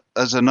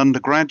as an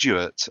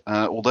undergraduate,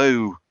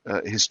 although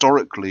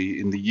historically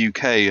in the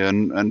UK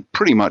and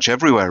pretty much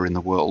everywhere in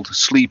the world,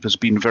 sleep has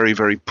been very,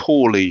 very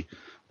poorly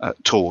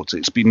taught.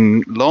 It's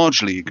been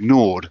largely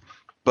ignored.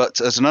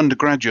 But as an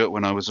undergraduate,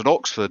 when I was at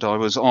Oxford, I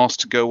was asked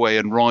to go away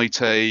and write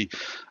a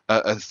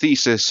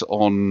thesis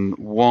on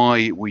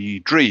why we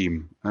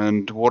dream.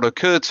 And what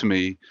occurred to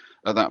me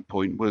at that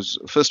point was,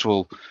 first of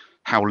all,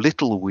 how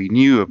little we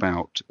knew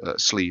about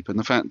sleep, and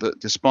the fact that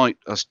despite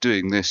us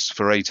doing this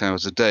for 8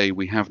 hours a day,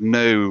 we have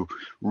no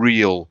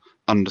real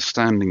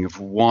understanding of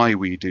why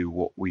we do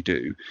what we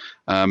do.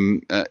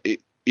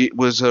 It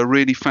was a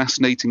really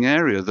fascinating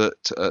area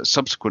that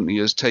subsequently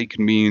has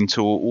taken me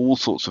into all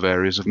sorts of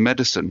areas of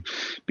medicine,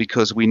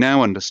 because we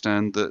now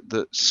understand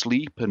that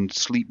sleep and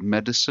sleep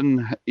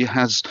medicine, it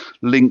has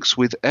links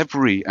with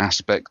every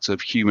aspect of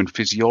human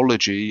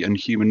physiology and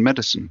human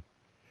medicine.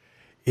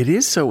 It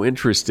is so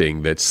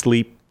interesting that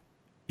sleep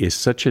is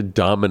such a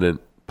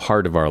dominant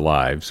part of our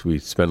lives. We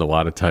spend a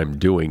lot of time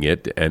doing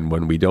it, and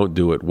when we don't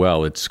do it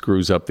well, it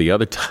screws up the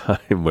other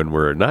time when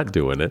we're not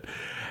doing it.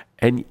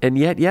 And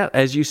yet, yeah,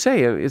 as you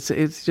say,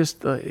 it's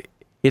just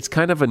it's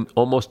kind of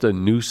almost a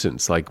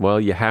nuisance. Like,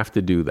 well, you have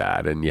to do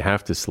that, and you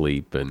have to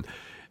sleep, and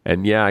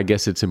yeah, I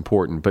guess it's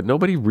important, but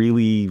nobody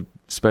really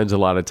spends a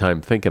lot of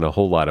time thinking a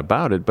whole lot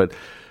about it.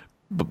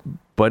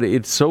 But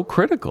it's so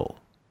critical.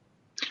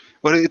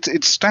 Well,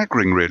 it's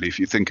staggering, really, if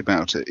you think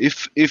about it.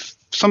 If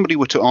somebody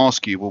were to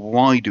ask you, well,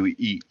 why do we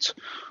eat,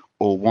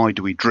 or why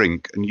do we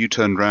drink, and you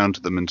turned around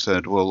to them and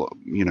said, well,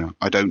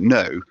 I don't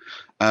know.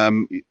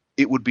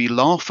 It would be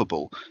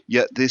laughable.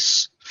 Yet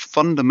this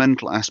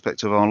fundamental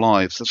aspect of our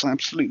lives that's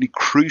absolutely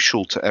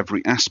crucial to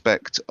every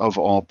aspect of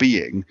our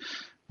being,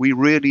 we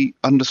really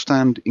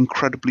understand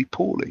incredibly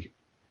poorly.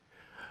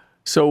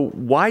 So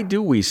why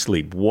do we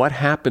sleep? What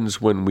happens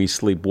when we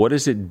sleep? What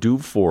does it do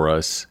for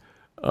us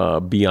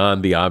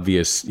beyond the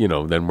obvious,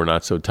 then we're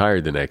not so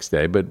tired the next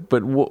day?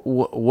 But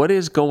what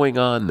is going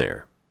on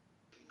there?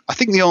 I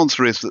think the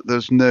answer is that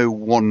there's no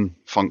one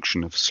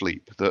function of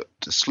sleep, that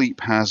sleep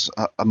has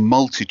a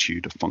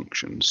multitude of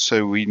functions.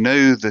 So we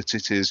know that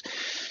it is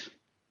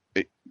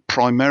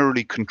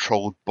primarily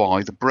controlled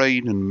by the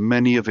brain, and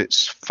many of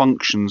its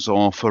functions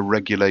are for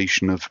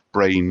regulation of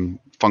brain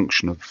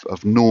function,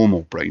 of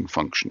normal brain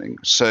functioning.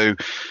 So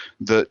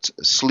that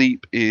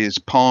sleep is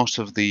part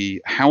of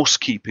the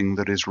housekeeping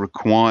that is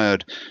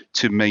required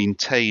to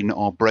maintain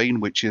our brain,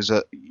 which is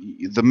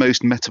the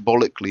most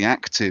metabolically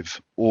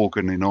active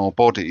organ in our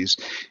bodies,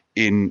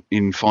 in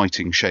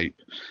fighting shape.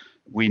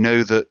 We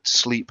know that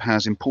sleep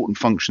has important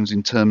functions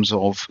in terms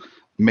of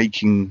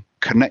making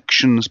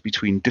connections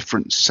between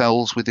different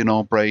cells within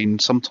our brain,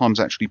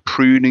 sometimes actually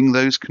pruning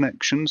those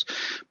connections,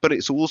 but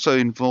it's also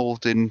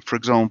involved in, for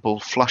example,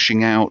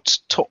 flushing out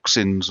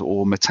toxins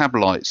or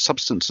metabolites,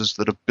 substances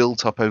that have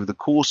built up over the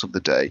course of the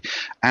day,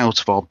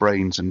 out of our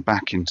brains and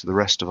back into the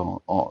rest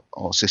of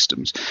our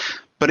systems.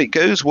 But it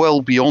goes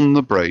well beyond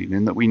the brain,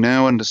 in that we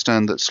now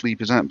understand that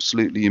sleep is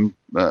absolutely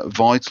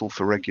vital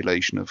for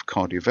regulation of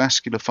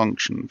cardiovascular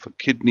function, for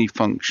kidney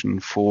function,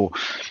 for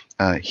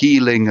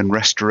healing and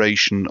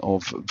restoration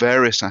of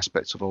various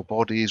aspects of our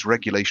bodies,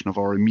 regulation of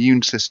our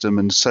immune system,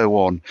 and so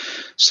on.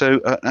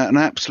 So an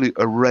absolute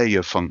array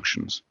of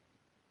functions.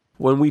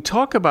 When we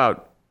talk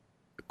about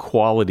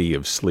quality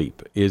of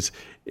sleep,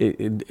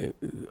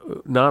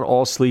 not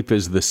all sleep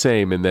is the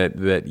same, in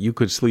that you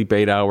could sleep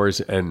 8 hours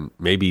and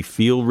maybe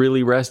feel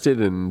really rested,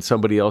 and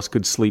somebody else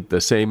could sleep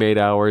the same 8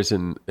 hours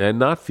and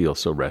not feel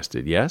so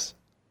rested, yes?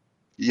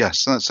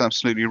 Yes, that's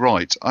absolutely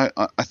right.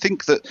 I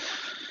think that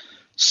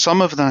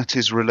some of that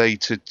is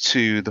related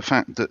to the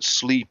fact that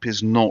sleep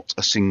is not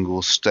a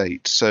single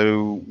state.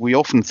 So we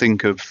often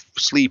think of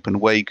sleep and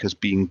wake as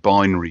being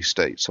binary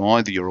states. So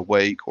either you're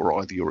awake or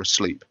either you're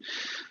asleep.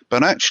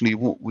 But actually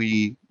what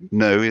we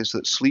know is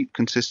that sleep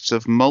consists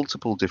of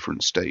multiple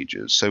different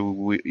stages.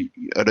 So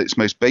at its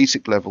most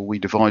basic level, we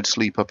divide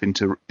sleep up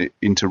into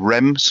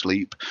REM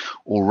sleep,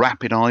 or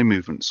rapid eye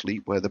movement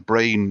sleep, where the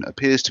brain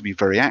appears to be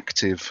very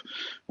active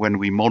when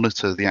we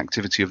monitor the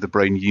activity of the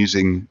brain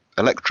using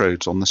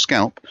electrodes on the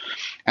scalp.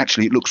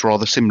 Actually, it looks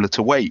rather similar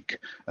to wake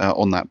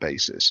on that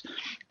basis.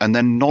 And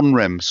then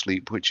non-REM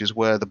sleep, which is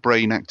where the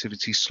brain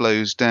activity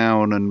slows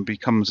down and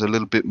becomes a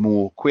little bit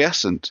more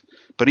quiescent.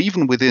 But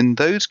even within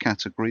those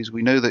categories,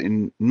 we know that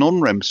in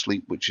non-REM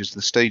sleep, which is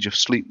the stage of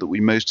sleep that we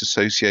most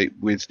associate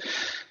with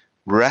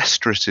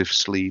restorative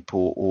sleep,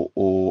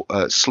 or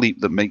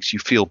sleep that makes you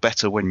feel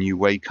better when you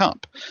wake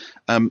up,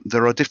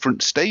 there are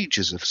different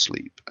stages of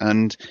sleep.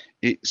 And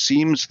it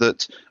seems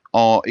that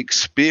our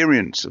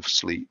experience of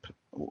sleep,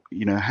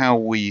 how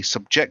we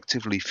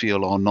subjectively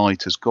feel our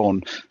night has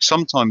gone,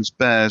 sometimes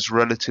bears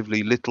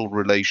relatively little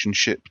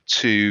relationship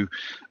to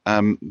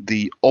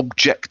the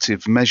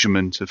objective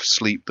measurement of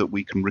sleep that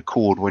we can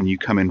record when you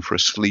come in for a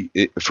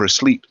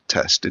sleep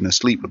test in a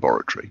sleep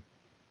laboratory.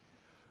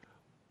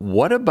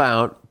 What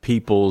about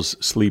people's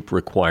sleep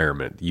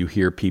requirement? You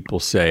hear people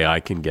say, I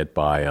can get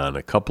by on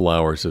a couple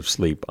hours of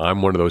sleep.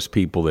 I'm one of those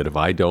people that if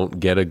I don't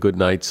get a good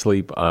night's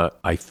sleep,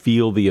 I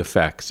feel the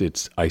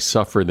effects. I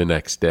suffer the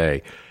next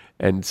day.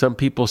 And some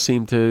people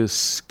seem to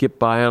skip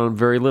by on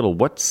very little.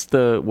 What's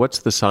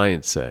the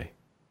science say?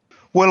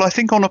 Well, I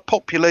think on a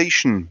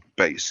population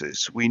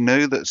basis, we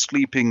know that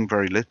sleeping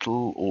very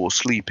little or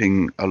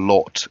sleeping a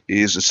lot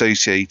is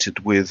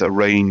associated with a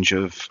range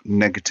of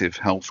negative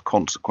health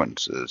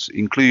consequences,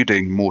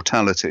 including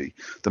mortality,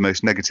 the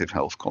most negative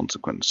health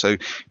consequence. So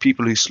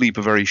people who sleep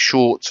a very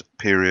short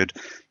period,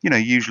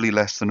 usually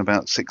less than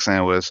about 6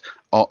 hours,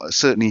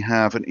 certainly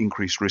have an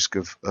increased risk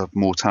of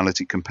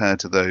mortality compared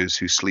to those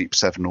who sleep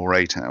 7 or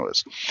 8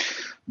 hours.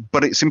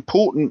 But it's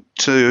important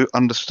to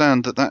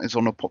understand that that is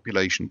on a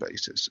population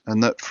basis,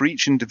 and that for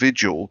each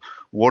individual,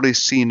 what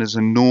is seen as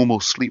a normal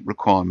sleep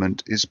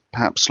requirement is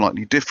perhaps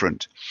slightly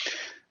different.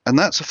 And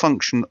that's a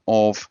function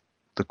of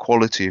the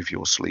quality of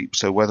your sleep.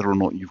 So whether or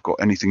not you've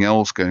got anything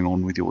else going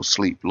on with your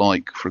sleep,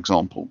 like, for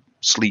example,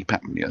 sleep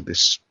apnea,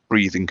 this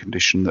breathing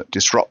condition that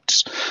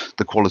disrupts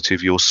the quality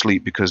of your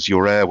sleep because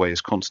your airway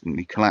is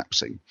constantly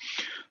collapsing.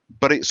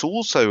 But it's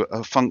also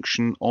a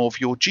function of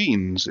your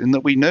genes, in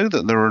that we know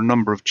that there are a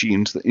number of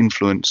genes that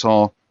influence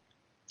our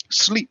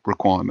sleep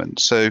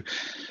requirements. So,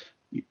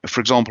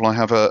 for example, I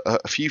have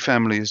a few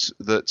families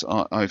that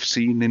I've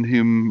seen in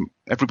whom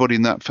everybody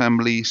in that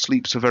family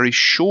sleeps a very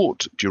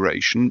short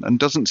duration and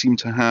doesn't seem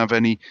to have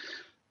any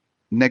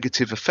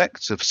negative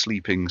effects of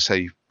sleeping,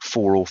 say,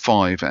 4 or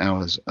 5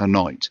 hours a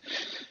night.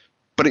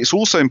 But it's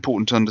also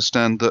important to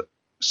understand that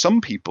some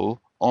people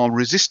are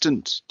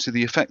resistant to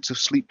the effects of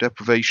sleep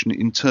deprivation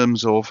in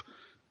terms of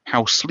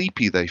how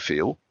sleepy they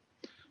feel,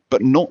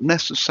 but not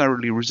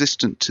necessarily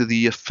resistant to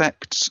the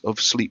effects of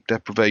sleep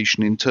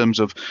deprivation in terms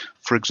of,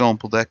 for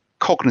example, their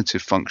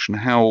cognitive function,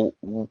 how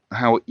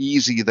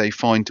easy they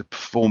find to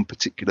perform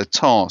particular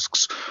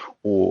tasks,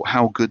 or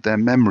how good their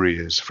memory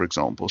is, for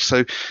example.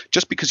 So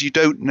just because you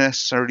don't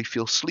necessarily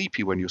feel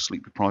sleepy when you're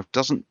sleep deprived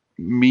doesn't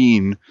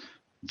mean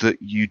that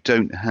you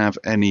don't have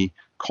any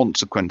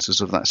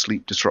consequences of that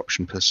sleep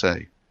disruption per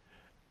se.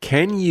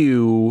 Can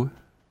you,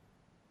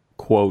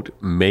 quote,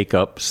 make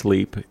up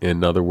sleep?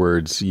 In other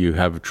words, you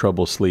have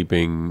trouble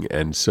sleeping,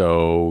 and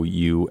so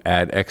you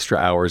add extra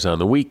hours on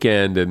the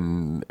weekend,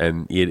 and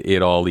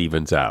it all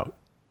evens out?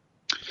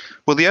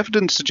 Well, the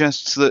evidence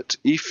suggests that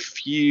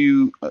if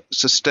you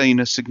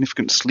sustain a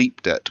significant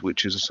sleep debt,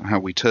 which is how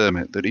we term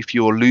it, that if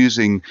you're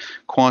losing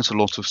quite a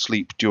lot of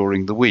sleep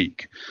during the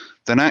week,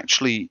 then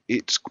actually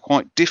it's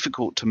quite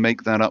difficult to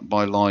make that up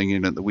by lying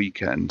in at the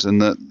weekend,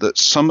 and that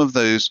some of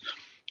those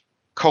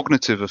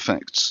cognitive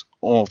effects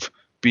of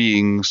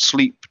being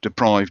sleep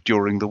deprived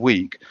during the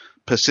week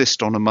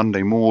persist on a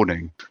Monday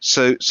morning.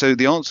 So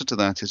the answer to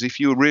that is, if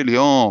you really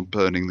are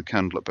burning the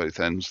candle at both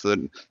ends,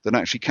 then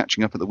actually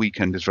catching up at the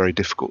weekend is very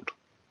difficult.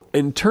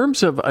 In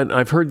terms of, and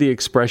I've heard the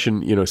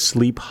expression,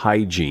 sleep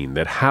hygiene,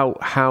 that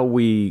how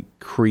we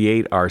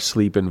create our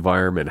sleep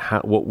environment,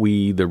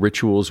 the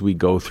rituals we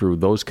go through,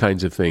 those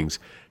kinds of things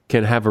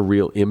can have a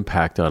real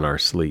impact on our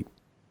sleep.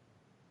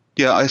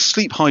 Yeah,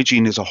 sleep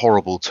hygiene is a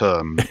horrible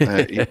term.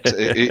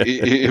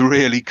 It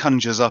really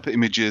conjures up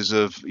images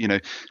of,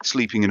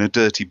 sleeping in a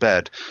dirty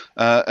bed.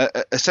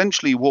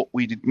 Essentially, what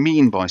we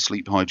mean by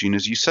sleep hygiene,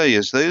 as you say,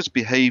 is those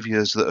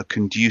behaviors that are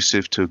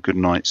conducive to a good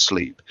night's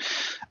sleep.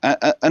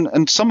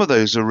 And some of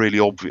those are really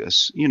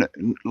obvious,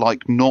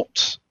 like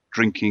not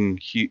drinking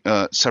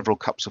several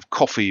cups of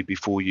coffee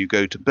before you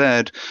go to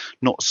bed,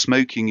 not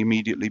smoking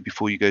immediately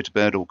before you go to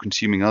bed, or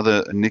consuming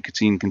other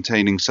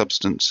nicotine-containing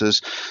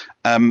substances,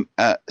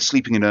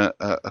 sleeping in a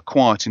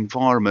quiet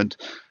environment.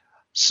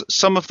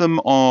 Some of them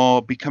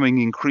are becoming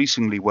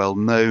increasingly well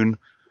known,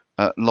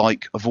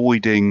 like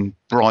avoiding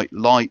bright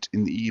light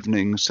in the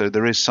evening. So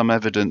there is some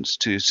evidence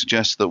to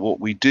suggest that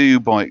what we do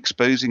by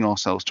exposing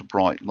ourselves to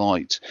bright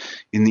light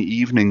in the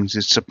evenings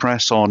is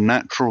suppress our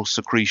natural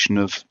secretion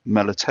of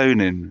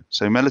melatonin.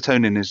 So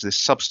melatonin is this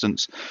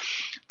substance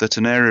that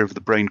an area of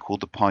the brain called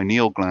the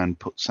pineal gland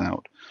puts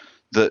out,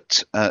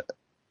 that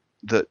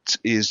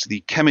is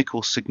the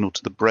chemical signal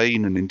to the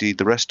brain and indeed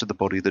the rest of the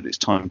body that it's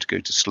time to go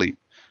to sleep.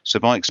 So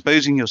by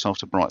exposing yourself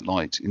to bright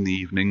light in the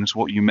evenings,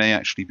 what you may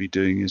actually be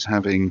doing is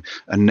having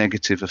a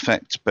negative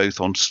effect both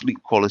on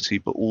sleep quality,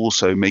 but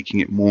also making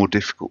it more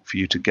difficult for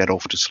you to get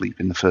off to sleep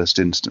in the first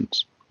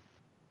instance.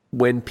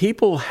 When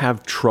people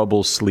have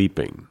trouble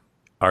sleeping,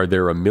 are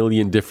there a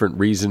million different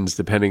reasons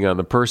depending on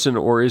the person,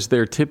 or is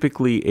there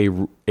typically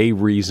a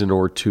reason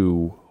or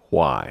two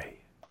why?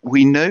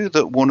 We know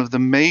that one of the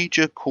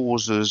major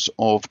causes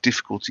of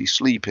difficulty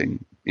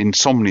sleeping,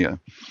 insomnia,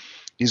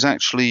 is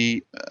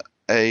actually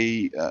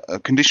a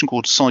condition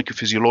called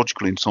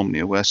psychophysiological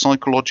insomnia, where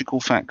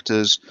psychological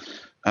factors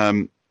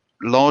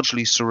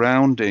largely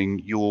surrounding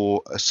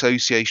your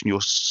association, your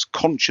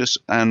conscious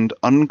and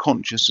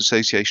unconscious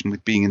association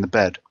with being in the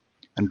bed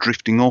and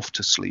drifting off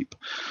to sleep,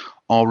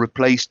 are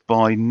replaced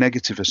by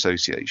negative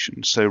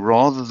associations. So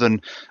rather than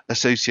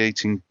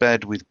associating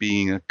bed with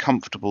being a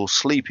comfortable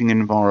sleeping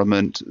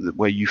environment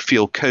where you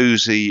feel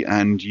cozy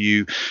and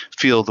you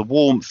feel the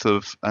warmth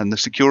of and the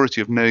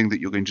security of knowing that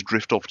you're going to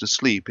drift off to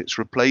sleep, it's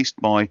replaced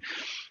by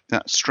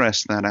that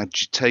stress, that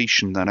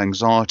agitation, that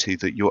anxiety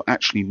that you're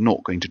actually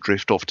not going to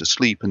drift off to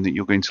sleep and that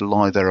you're going to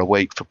lie there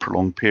awake for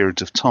prolonged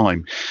periods of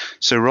time.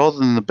 So rather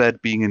than the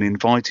bed being an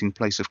inviting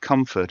place of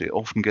comfort, it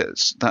often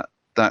gets that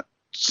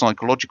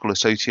psychological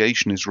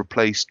association is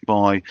replaced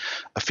by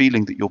a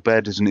feeling that your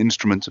bed is an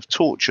instrument of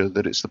torture,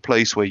 that it's the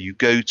place where you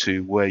go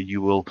to where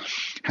you will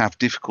have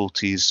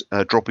difficulties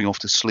dropping off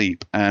to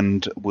sleep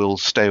and will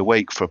stay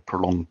awake for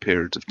prolonged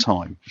periods of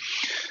time.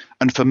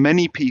 And for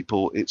many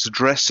people, it's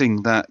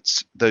addressing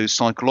those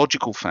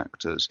psychological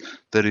factors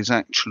that is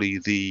actually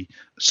the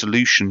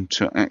solution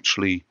to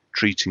actually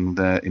treating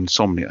their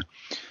insomnia.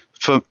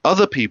 For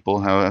other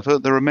people, however,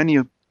 there are many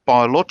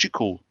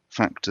biological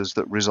factors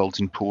that result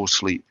in poor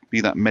sleep,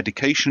 be that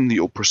medication that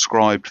you're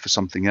prescribed for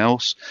something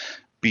else,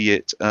 be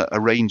it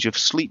a range of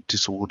sleep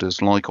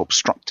disorders like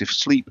obstructive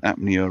sleep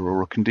apnea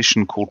or a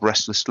condition called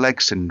restless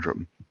leg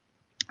syndrome.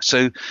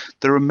 So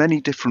there are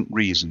many different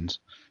reasons.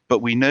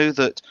 But we know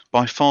that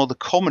by far the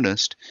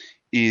commonest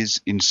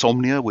is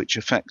insomnia, which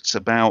affects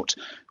about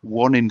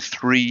 1 in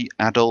 3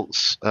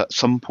 adults at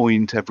some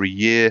point every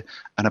year,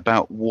 and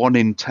about 1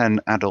 in 10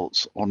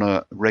 adults on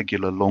a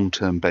regular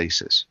long-term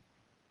basis.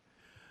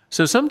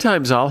 So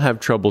sometimes I'll have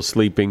trouble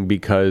sleeping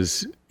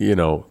because,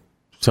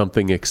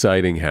 something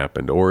exciting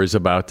happened or is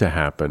about to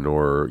happen,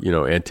 or,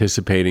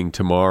 anticipating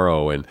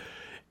tomorrow. And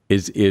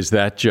is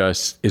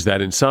that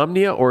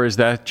insomnia, or is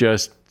that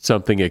just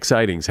something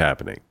exciting's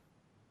happening?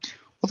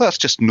 Well, that's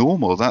just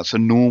normal. That's a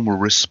normal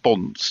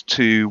response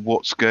to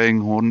what's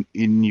going on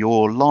in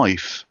your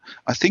life.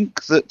 I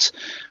think that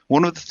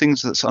one of the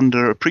things that's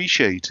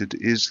underappreciated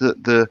is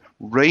that the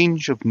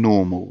range of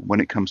normal when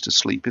it comes to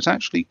sleep is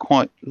actually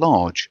quite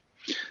large.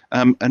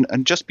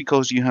 And just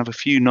because you have a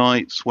few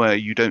nights where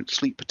you don't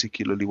sleep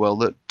particularly well,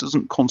 that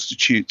doesn't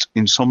constitute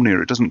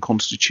insomnia. It doesn't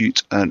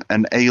constitute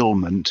an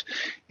ailment.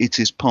 It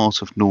is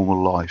part of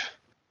normal life.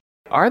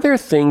 Are there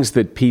things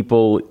that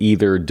people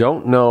either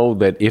don't know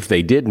that if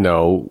they did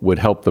know would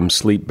help them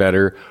sleep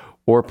better,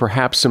 or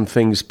perhaps some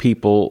things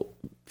people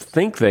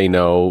think they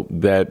know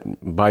that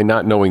by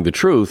not knowing the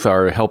truth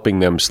are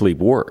helping them sleep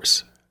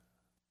worse?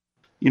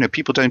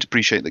 People don't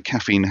appreciate that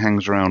caffeine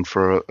hangs around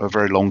for a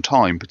very long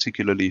time,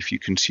 particularly if you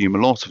consume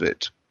a lot of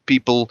it.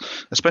 People,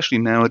 especially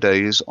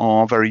nowadays,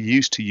 are very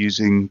used to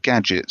using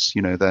gadgets,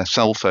 their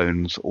cell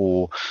phones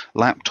or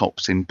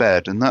laptops in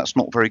bed, and that's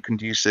not very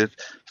conducive,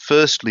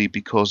 firstly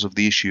because of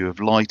the issue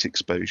of light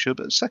exposure,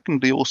 but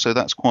secondly also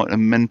that's quite a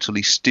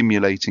mentally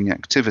stimulating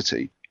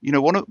activity.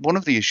 One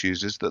of the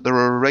issues is that there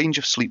are a range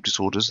of sleep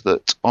disorders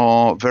that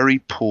are very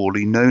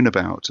poorly known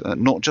about,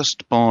 not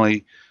just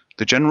by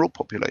the general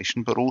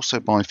population, but also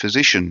by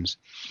physicians.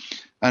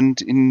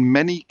 And in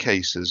many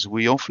cases,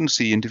 we often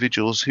see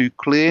individuals who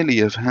clearly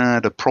have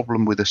had a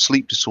problem with a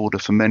sleep disorder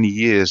for many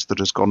years that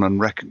has gone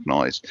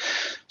unrecognized.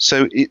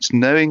 So it's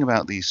knowing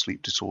about these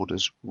sleep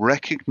disorders,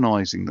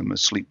 recognizing them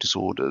as sleep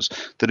disorders,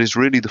 that is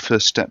really the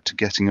first step to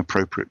getting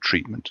appropriate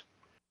treatment.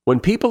 When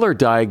people are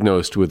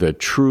diagnosed with a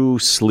true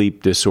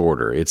sleep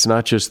disorder, it's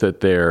not just that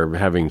they're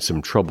having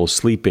some trouble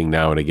sleeping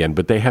now and again,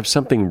 but they have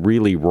something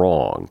really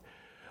wrong.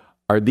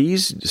 Are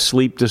these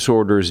sleep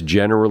disorders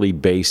generally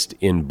based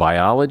in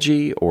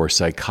biology or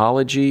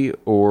psychology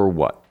or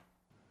what?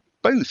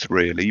 Both,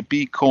 really,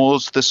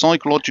 because the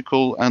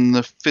psychological and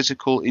the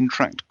physical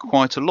interact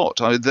quite a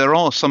lot. There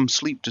are some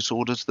sleep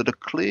disorders that are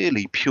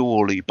clearly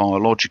purely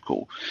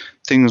biological.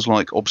 Things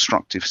like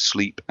obstructive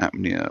sleep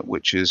apnea,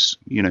 which is,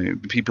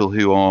 people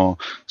who are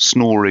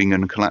snoring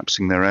and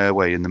collapsing their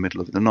airway in the middle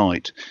of the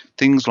night.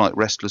 Things like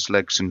restless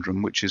leg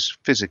syndrome, which is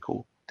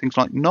physical. Things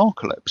like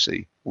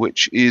narcolepsy,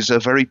 which is a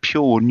very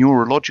pure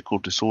neurological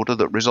disorder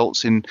that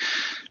results in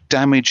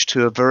damage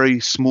to a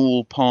very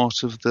small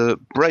part of the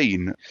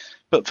brain.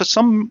 But for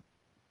some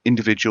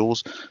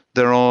individuals,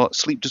 there are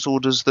sleep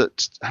disorders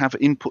that have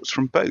inputs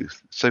from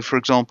both. So, for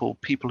example,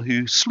 people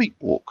who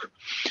sleepwalk.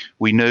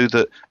 We know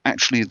that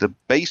actually the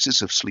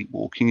basis of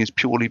sleepwalking is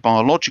purely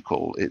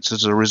biological. It's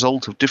as a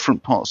result of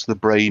different parts of the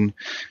brain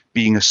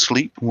being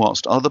asleep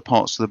whilst other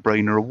parts of the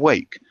brain are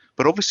awake.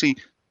 But obviously,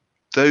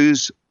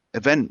 those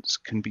events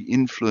can be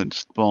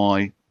influenced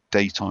by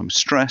daytime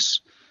stress,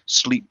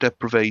 sleep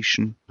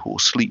deprivation, poor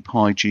sleep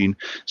hygiene.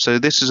 So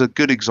this is a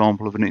good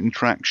example of an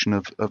interaction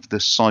of the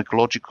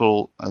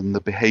psychological and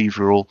the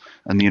behavioral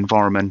and the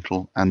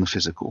environmental and the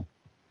physical.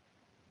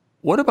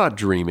 What about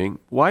dreaming?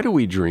 Why do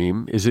we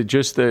dream? Is it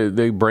just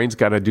the brain's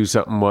got to do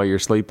something while you're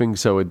sleeping,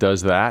 so it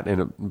does that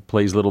and it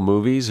plays little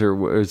movies,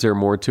 or is there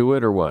more to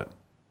it, or what?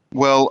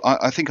 Well,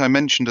 I think I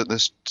mentioned at the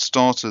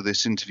start of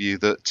this interview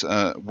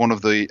that one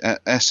of the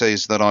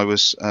essays that I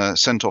was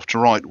sent off to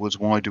write was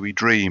Why Do We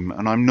Dream?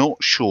 And I'm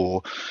not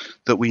sure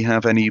that we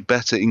have any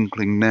better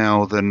inkling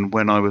now than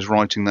when I was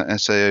writing that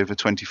essay over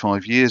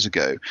 25 years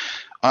ago.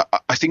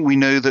 I think we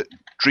know that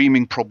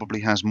dreaming probably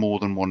has more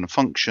than one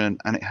function,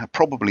 and it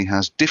probably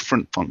has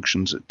different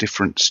functions at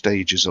different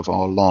stages of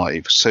our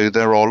lives. So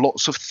there are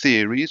lots of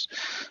theories,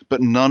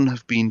 but none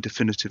have been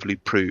definitively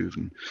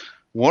proven.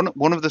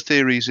 One of the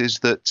theories is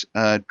that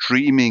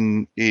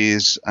dreaming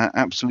is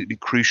absolutely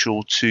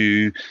crucial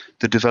to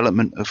the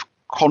development of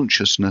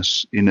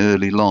consciousness in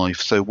early life,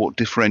 so what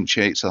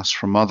differentiates us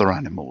from other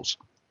animals.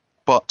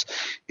 But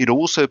it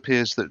also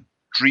appears that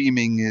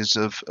dreaming is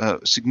of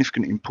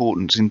significant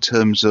importance in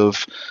terms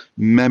of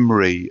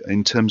memory,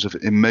 in terms of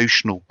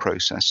emotional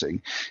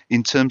processing,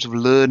 in terms of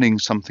learning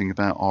something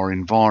about our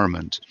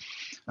environment.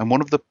 And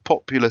one of the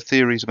popular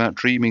theories about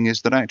dreaming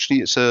is that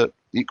actually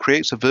it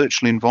creates a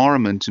virtual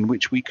environment in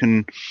which we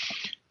can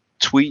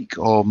tweak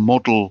our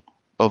model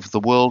of the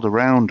world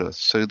around us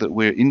so that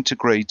we're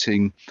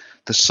integrating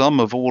the sum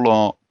of all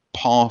our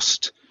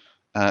past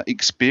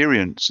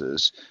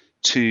experiences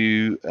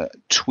to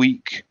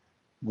tweak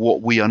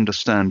what we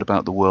understand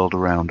about the world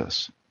around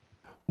us.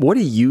 What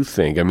do you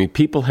think? I mean,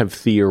 people have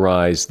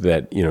theorized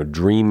that,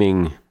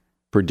 dreaming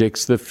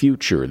predicts the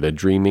future, that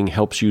dreaming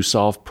helps you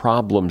solve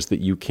problems that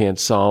you can't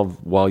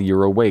solve while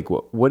you're awake.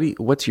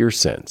 What's your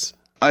sense?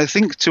 I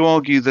think to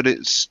argue that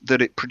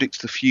it predicts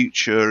the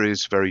future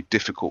is very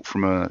difficult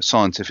from a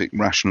scientific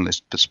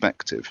rationalist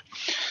perspective.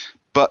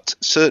 But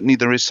certainly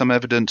there is some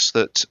evidence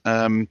that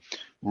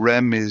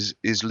REM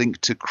is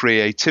linked to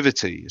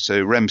creativity.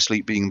 So REM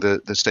sleep being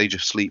the stage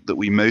of sleep that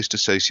we most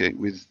associate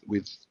with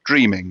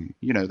dreaming.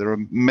 There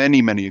are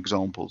many, many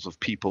examples of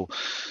people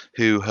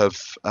who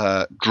have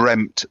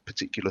dreamt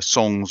particular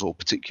songs or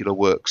particular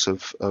works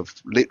of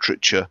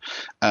literature.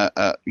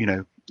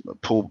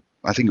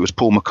 I think it was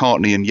Paul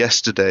McCartney, and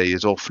Yesterday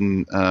is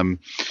often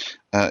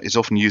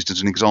used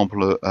as an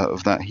example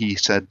of that. He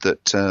said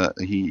that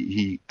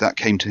that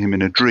came to him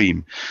in a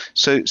dream.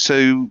 So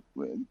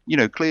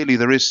clearly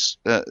there is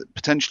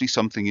potentially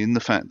something in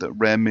the fact that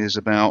REM is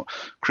about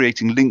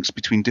creating links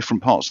between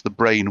different parts of the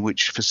brain,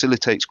 which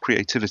facilitates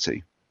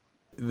creativity.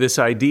 This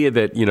idea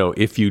that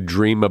if you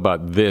dream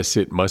about this,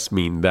 it must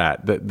mean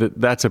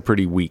that's a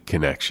pretty weak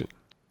connection.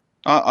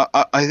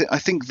 I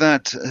think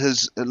that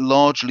has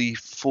largely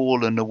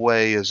fallen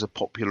away as a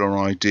popular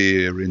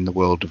idea in the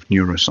world of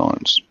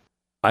neuroscience.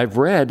 I've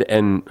read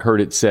and heard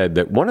it said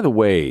that one of the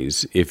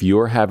ways, if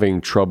you're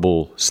having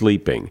trouble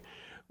sleeping,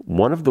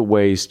 one of the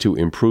ways to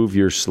improve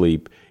your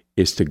sleep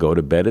is to go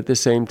to bed at the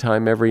same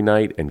time every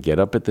night and get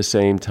up at the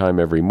same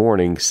time every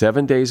morning,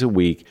 7 days a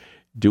week,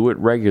 do it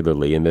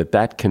regularly, and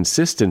that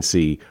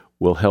consistency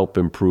will help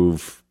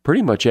improve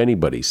pretty much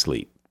anybody's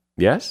sleep.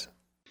 Yes?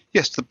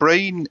 Yes, the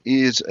brain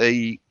is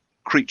a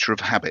creature of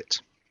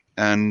habit,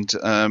 and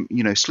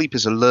sleep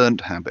is a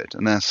learned habit,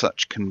 and as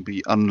such can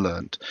be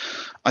unlearned.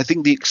 I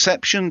think the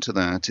exception to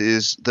that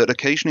is that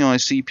occasionally I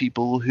see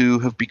people who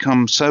have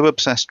become so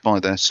obsessed by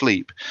their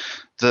sleep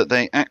that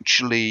they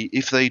actually,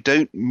 if they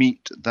don't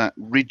meet that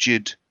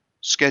rigid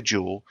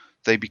schedule,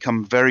 they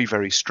become very,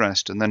 very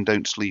stressed and then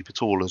don't sleep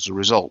at all as a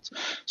result.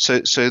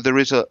 So there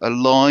is a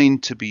line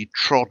to be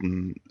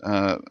trodden,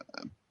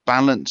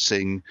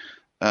 balancing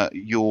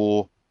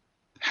your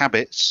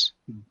habits,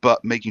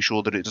 but making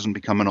sure that it doesn't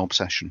become an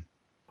obsession.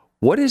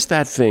 What is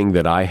that thing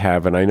that I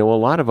have, and I know a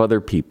lot of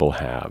other people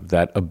have,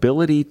 that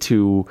ability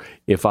to,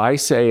 if I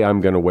say I'm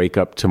going to wake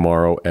up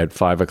tomorrow at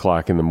 5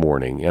 o'clock in the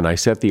morning, and I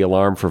set the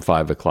alarm for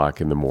 5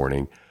 o'clock in the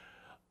morning,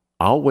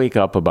 I'll wake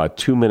up about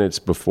 2 minutes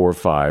before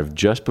 5,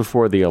 just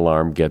before the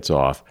alarm gets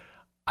off.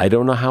 I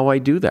don't know how I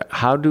do that.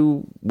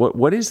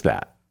 What is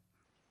that?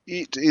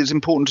 It is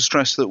important to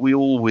stress that we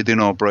all within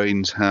our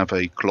brains have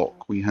a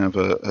clock. We have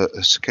a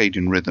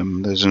circadian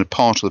rhythm. There's a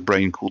part of the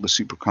brain called the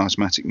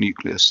suprachiasmatic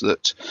nucleus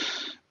that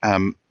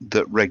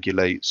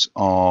regulates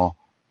our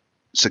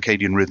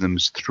circadian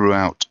rhythms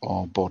throughout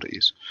our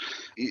bodies.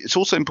 It's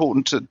also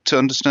important to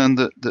understand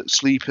that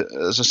sleep,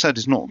 as I said,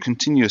 is not a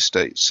continuous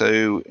state.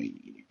 So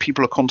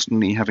people are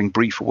constantly having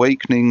brief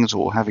awakenings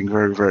or having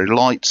very, very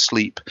light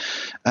sleep.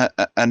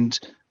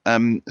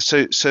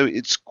 So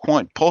it's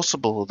quite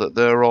possible that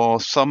there are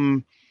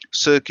some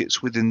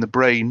circuits within the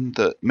brain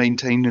that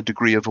maintain a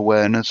degree of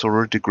awareness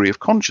or a degree of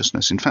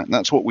consciousness. In fact,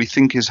 that's what we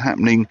think is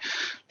happening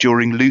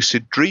during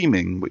lucid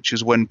dreaming, which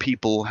is when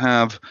people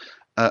have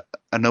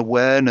an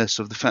awareness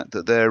of the fact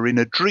that they're in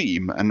a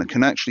dream and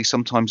can actually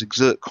sometimes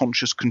exert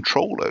conscious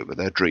control over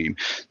their dream.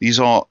 These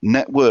are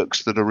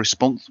networks that are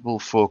responsible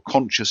for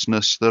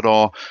consciousness that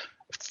are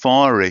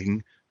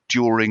firing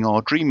during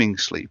our dreaming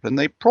sleep, and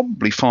they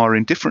probably fire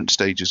in different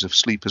stages of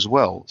sleep as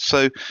well.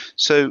 So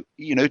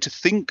to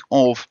think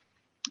of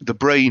the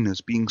brain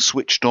as being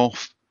switched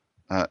off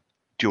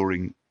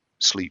during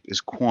sleep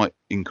is quite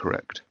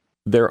incorrect.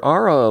 There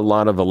are a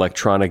lot of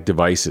electronic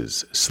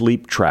devices,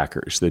 sleep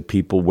trackers that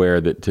people wear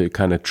to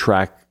kind of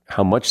track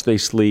how much they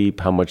sleep,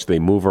 how much they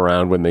move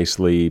around when they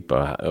sleep,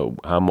 how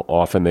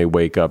often they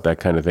wake up, that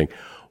kind of thing.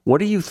 What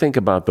do you think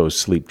about those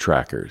sleep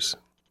trackers?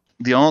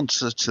 The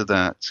answer to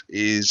that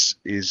is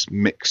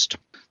mixed.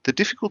 The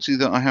difficulty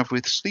that I have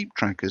with sleep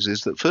trackers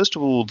is that, first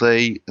of all,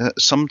 they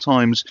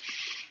sometimes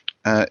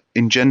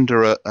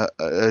engender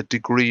a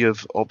degree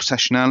of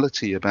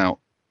obsessionality about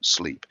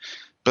sleep.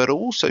 But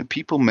also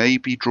people may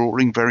be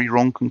drawing very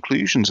wrong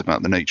conclusions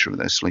about the nature of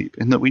their sleep,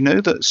 in that we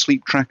know that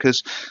sleep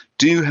trackers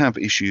do have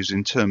issues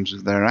in terms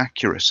of their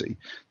accuracy.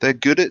 They're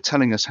good at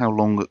telling us how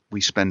long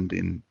we spend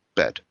in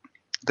bed.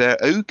 They're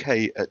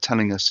okay at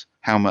telling us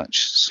how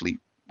much sleep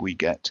we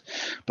get,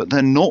 but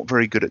they're not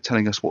very good at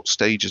telling us what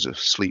stages of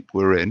sleep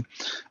we're in.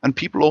 And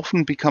people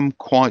often become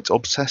quite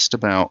obsessed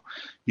about,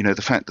 the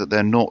fact that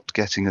they're not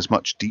getting as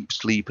much deep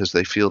sleep as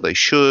they feel they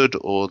should,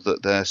 or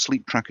that their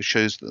sleep tracker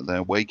shows that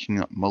they're waking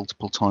up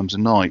multiple times a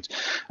night.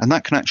 And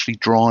that can actually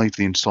drive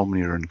the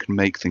insomnia and can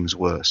make things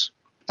worse.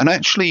 And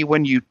actually,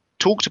 when you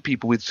talk to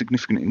people with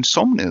significant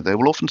insomnia, they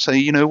will often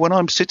say, when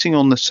I'm sitting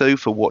on the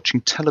sofa watching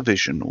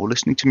television or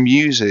listening to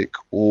music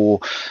or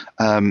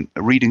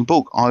reading a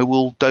book, I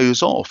will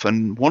doze off.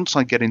 And once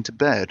I get into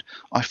bed,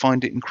 I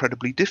find it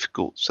incredibly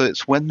difficult. So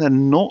it's when they're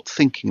not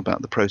thinking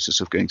about the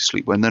process of going to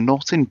sleep, when they're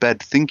not in bed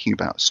thinking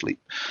about sleep,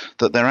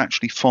 that they're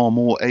actually far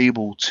more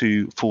able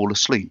to fall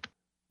asleep.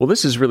 Well,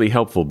 this is really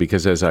helpful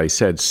because, as I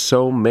said,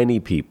 so many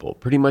people,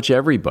 pretty much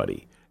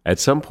everybody, at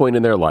some point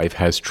in their life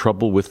has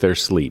trouble with their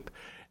sleep.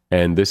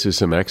 And this is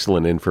some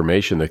excellent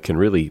information that can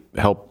really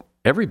help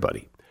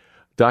everybody.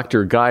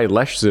 Dr. Guy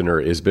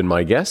Leschziner has been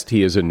my guest.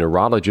 He is a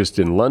neurologist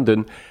in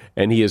London,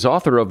 and he is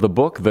author of the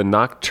book, The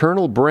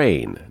Nocturnal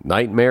Brain,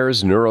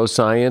 Nightmares,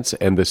 Neuroscience,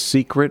 and the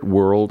Secret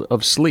World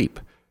of Sleep.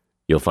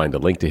 You'll find a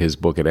link to his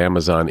book at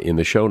Amazon in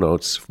the show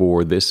notes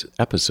for this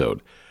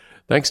episode.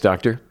 Thanks,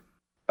 Doctor.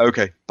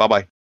 Okay,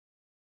 bye-bye.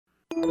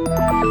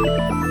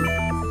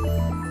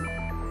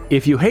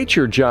 If you hate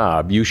your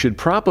job, you should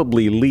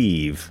probably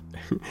leave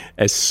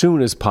as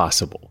soon as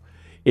possible.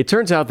 It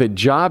turns out that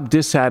job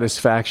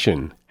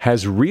dissatisfaction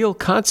has real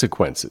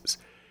consequences.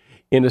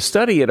 In a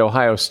study at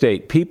Ohio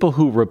State, people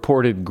who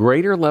reported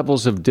greater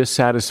levels of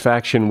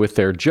dissatisfaction with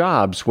their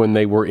jobs when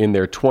they were in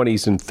their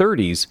 20s and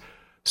 30s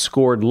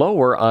scored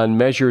lower on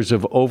measures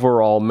of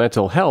overall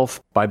mental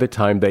health by the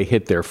time they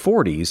hit their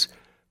 40s,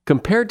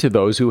 compared to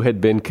those who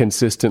had been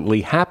consistently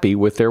happy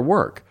with their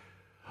work.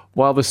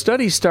 While the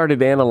study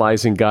started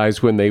analyzing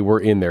guys when they were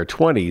in their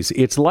 20s,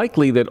 it's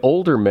likely that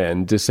older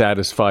men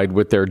dissatisfied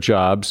with their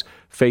jobs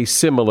face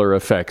similar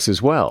effects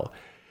as well.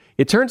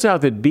 It turns out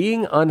that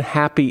being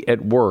unhappy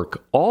at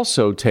work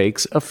also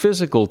takes a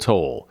physical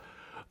toll.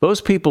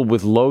 Those people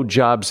with low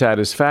job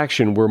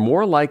satisfaction were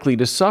more likely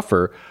to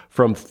suffer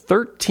from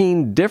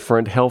 13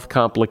 different health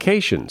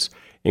complications,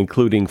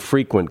 including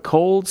frequent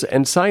colds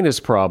and sinus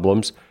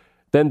problems,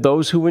 than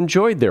those who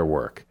enjoyed their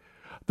work.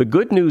 The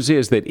good news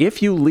is that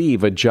if you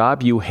leave a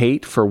job you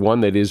hate for one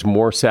that is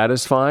more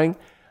satisfying,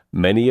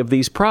 many of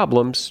these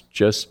problems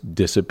just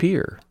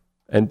disappear.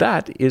 And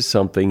that is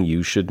something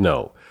you should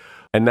know.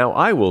 And now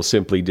I will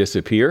simply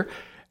disappear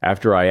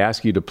after I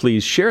ask you to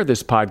please share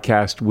this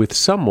podcast with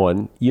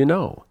someone you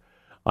know.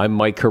 I'm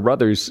Mike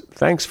Carruthers.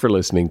 Thanks for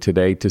listening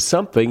today to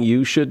Something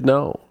You Should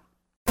Know.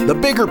 The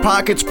Bigger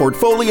Pockets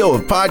portfolio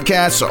of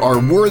podcasts are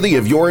worthy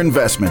of your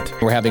investment.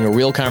 We're having a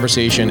real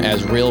conversation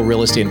as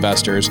real estate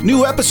investors.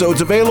 New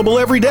episodes available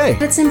every day.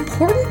 It's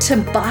important to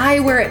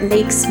buy where it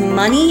makes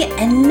money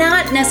and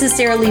not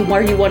necessarily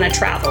where you want to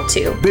travel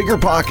to. Bigger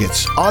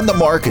Pockets, On the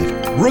Market,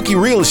 Rookie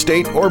Real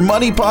Estate, or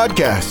Money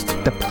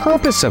Podcast. The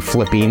purpose of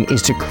flipping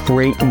is to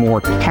create more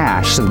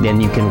cash so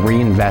then you can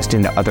reinvest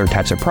into other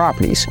types of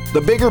properties.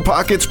 The Bigger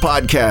Pockets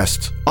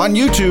Podcast, on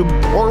YouTube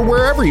or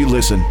wherever you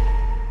listen.